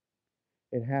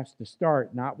 it has to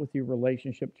start not with your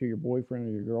relationship to your boyfriend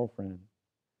or your girlfriend.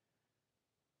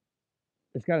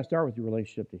 It's got to start with your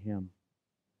relationship to Him.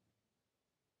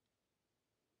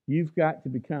 You've got to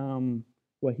become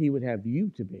what He would have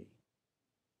you to be.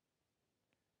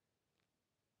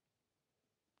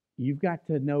 You've got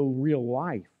to know real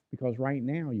life, because right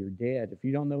now you're dead. If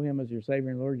you don't know Him as your Savior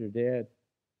and Lord, you're dead.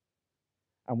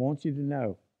 I want you to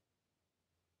know,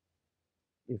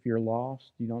 if you're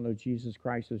lost, you don't know Jesus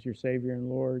Christ as your Savior and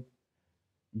Lord,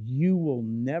 you will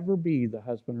never be the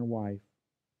husband or wife.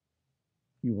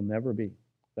 You will never be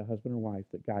the husband or wife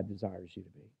that God desires you to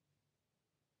be.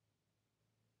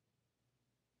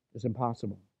 It's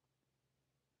impossible.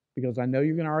 Because I know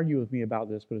you're going to argue with me about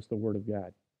this, but it's the Word of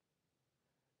God.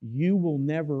 You will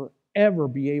never, ever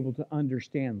be able to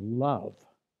understand love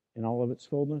in all of its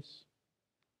fullness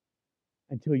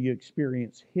until you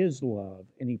experience His love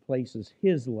and He places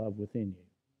His love within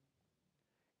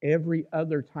you. Every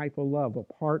other type of love,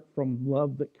 apart from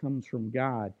love that comes from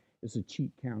God, is a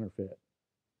cheap counterfeit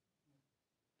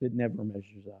that never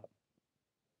measures up,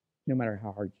 no matter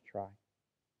how hard you try.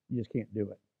 You just can't do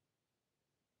it.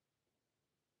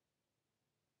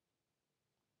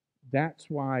 That's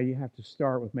why you have to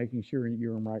start with making sure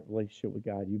you're in right relationship with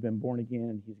God. You've been born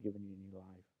again. He's given you a new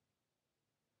life.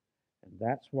 And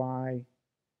that's why,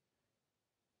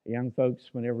 young folks,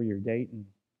 whenever you're dating,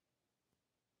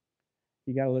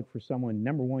 you got to look for someone.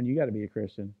 Number one, you got to be a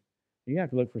Christian. You have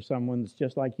to look for someone that's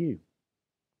just like you,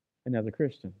 another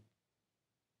Christian.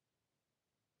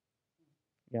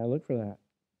 You got to look for that.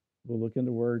 We'll look in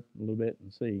the Word a little bit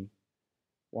and see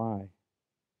why.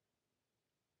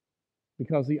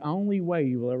 Because the only way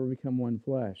you will ever become one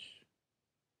flesh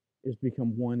is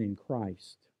become one in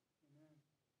Christ.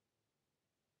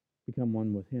 Become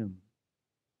one with Him.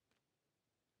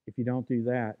 If you don't do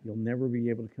that, you'll never be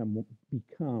able to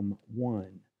become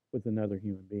one with another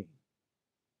human being.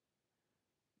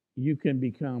 You can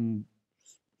become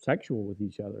sexual with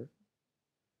each other.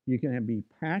 You can be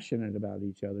passionate about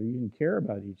each other. You can care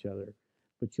about each other.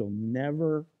 But you'll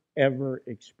never, ever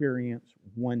experience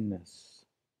oneness,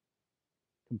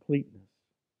 completeness.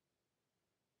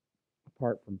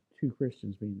 apart from two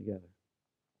Christians being together.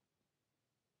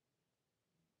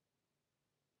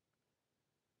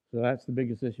 So that's the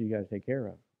biggest issue you got to take care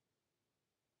of.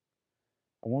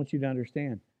 I want you to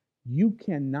understand, you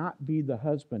cannot be the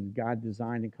husband God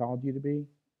designed and called you to be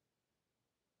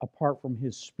apart from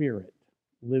His Spirit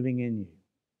living in you,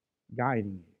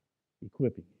 guiding you,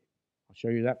 equipping you. I'll show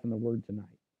you that from the Word tonight.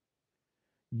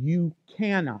 You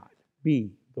cannot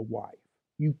be the wife.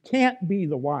 You can't be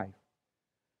the wife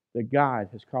that God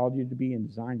has called you to be and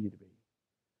designed you to be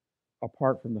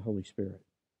apart from the Holy Spirit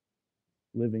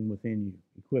living within you,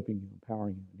 equipping you,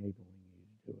 empowering you, enabling you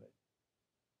to do it.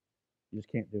 You just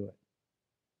can't do it.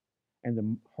 And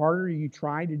the harder you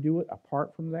try to do it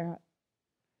apart from that,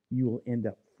 you will end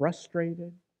up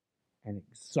frustrated and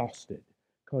exhausted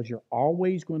because you're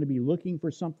always going to be looking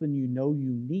for something you know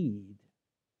you need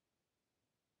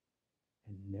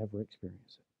and never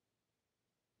experience it.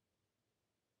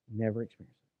 Never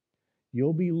experience it.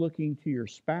 You'll be looking to your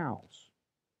spouse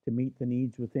to meet the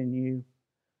needs within you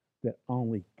that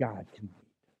only God can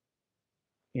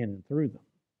meet in and through them.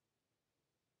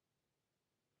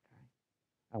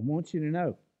 I want you to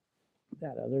know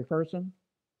that other person,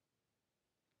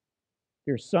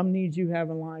 there's some needs you have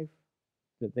in life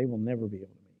that they will never be able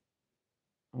to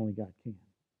meet. Only God can.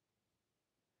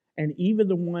 And even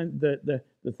the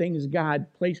things God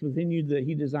placed within you that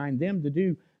He designed them to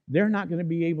do, they're not going to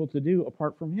be able to do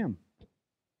apart from Him.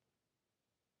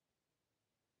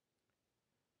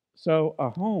 So a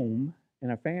home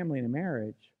and a family and a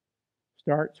marriage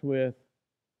starts with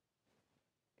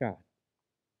God.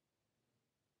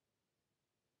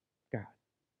 God.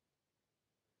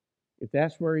 If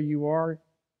that's where you are,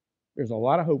 there's a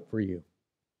lot of hope for you.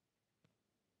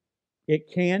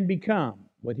 It can become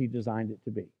what He designed it to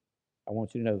be. I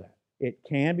want you to know that. It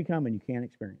can become, and you can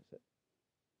experience it.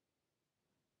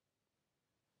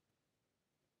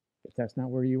 If that's not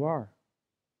where you are,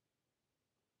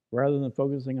 rather than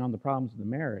focusing on the problems of the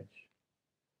marriage,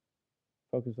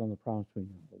 focus on the problems between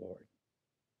you and the Lord.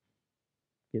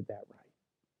 Get that right.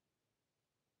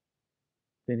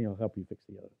 Then He'll help you fix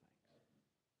the other things.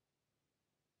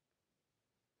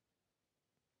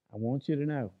 I want you to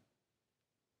know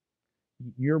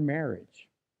your marriage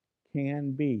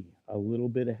can be a little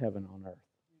bit of heaven on earth.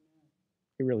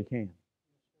 It really can.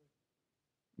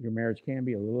 Your marriage can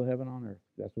be a little heaven on earth.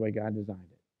 That's the way God designed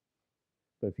it.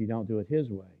 But if you don't do it His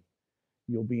way,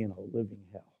 you'll be in a living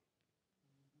hell.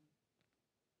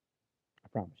 I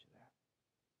promise you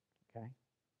that. Okay?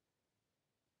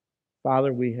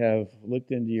 Father, we have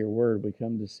looked into your word. We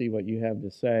come to see what you have to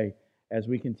say as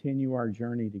we continue our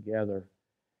journey together.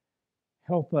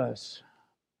 Help us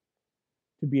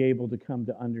to be able to come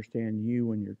to understand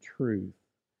you and your truth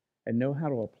and know how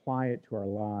to apply it to our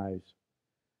lives.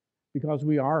 Because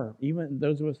we are, even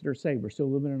those of us that are saved, we're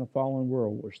still living in a fallen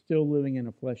world. We're still living in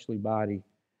a fleshly body.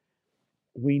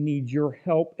 We need your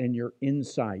help and your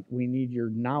insight. We need your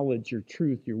knowledge, your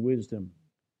truth, your wisdom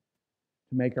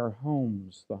to make our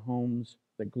homes the homes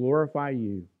that glorify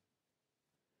you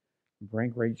and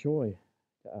bring great joy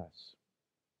to us.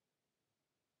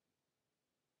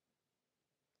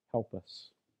 Help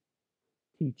us,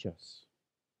 teach us,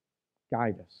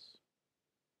 guide us,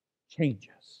 change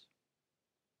us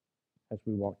as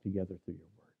we walk together through your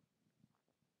word.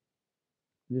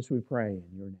 This we pray in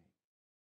your name.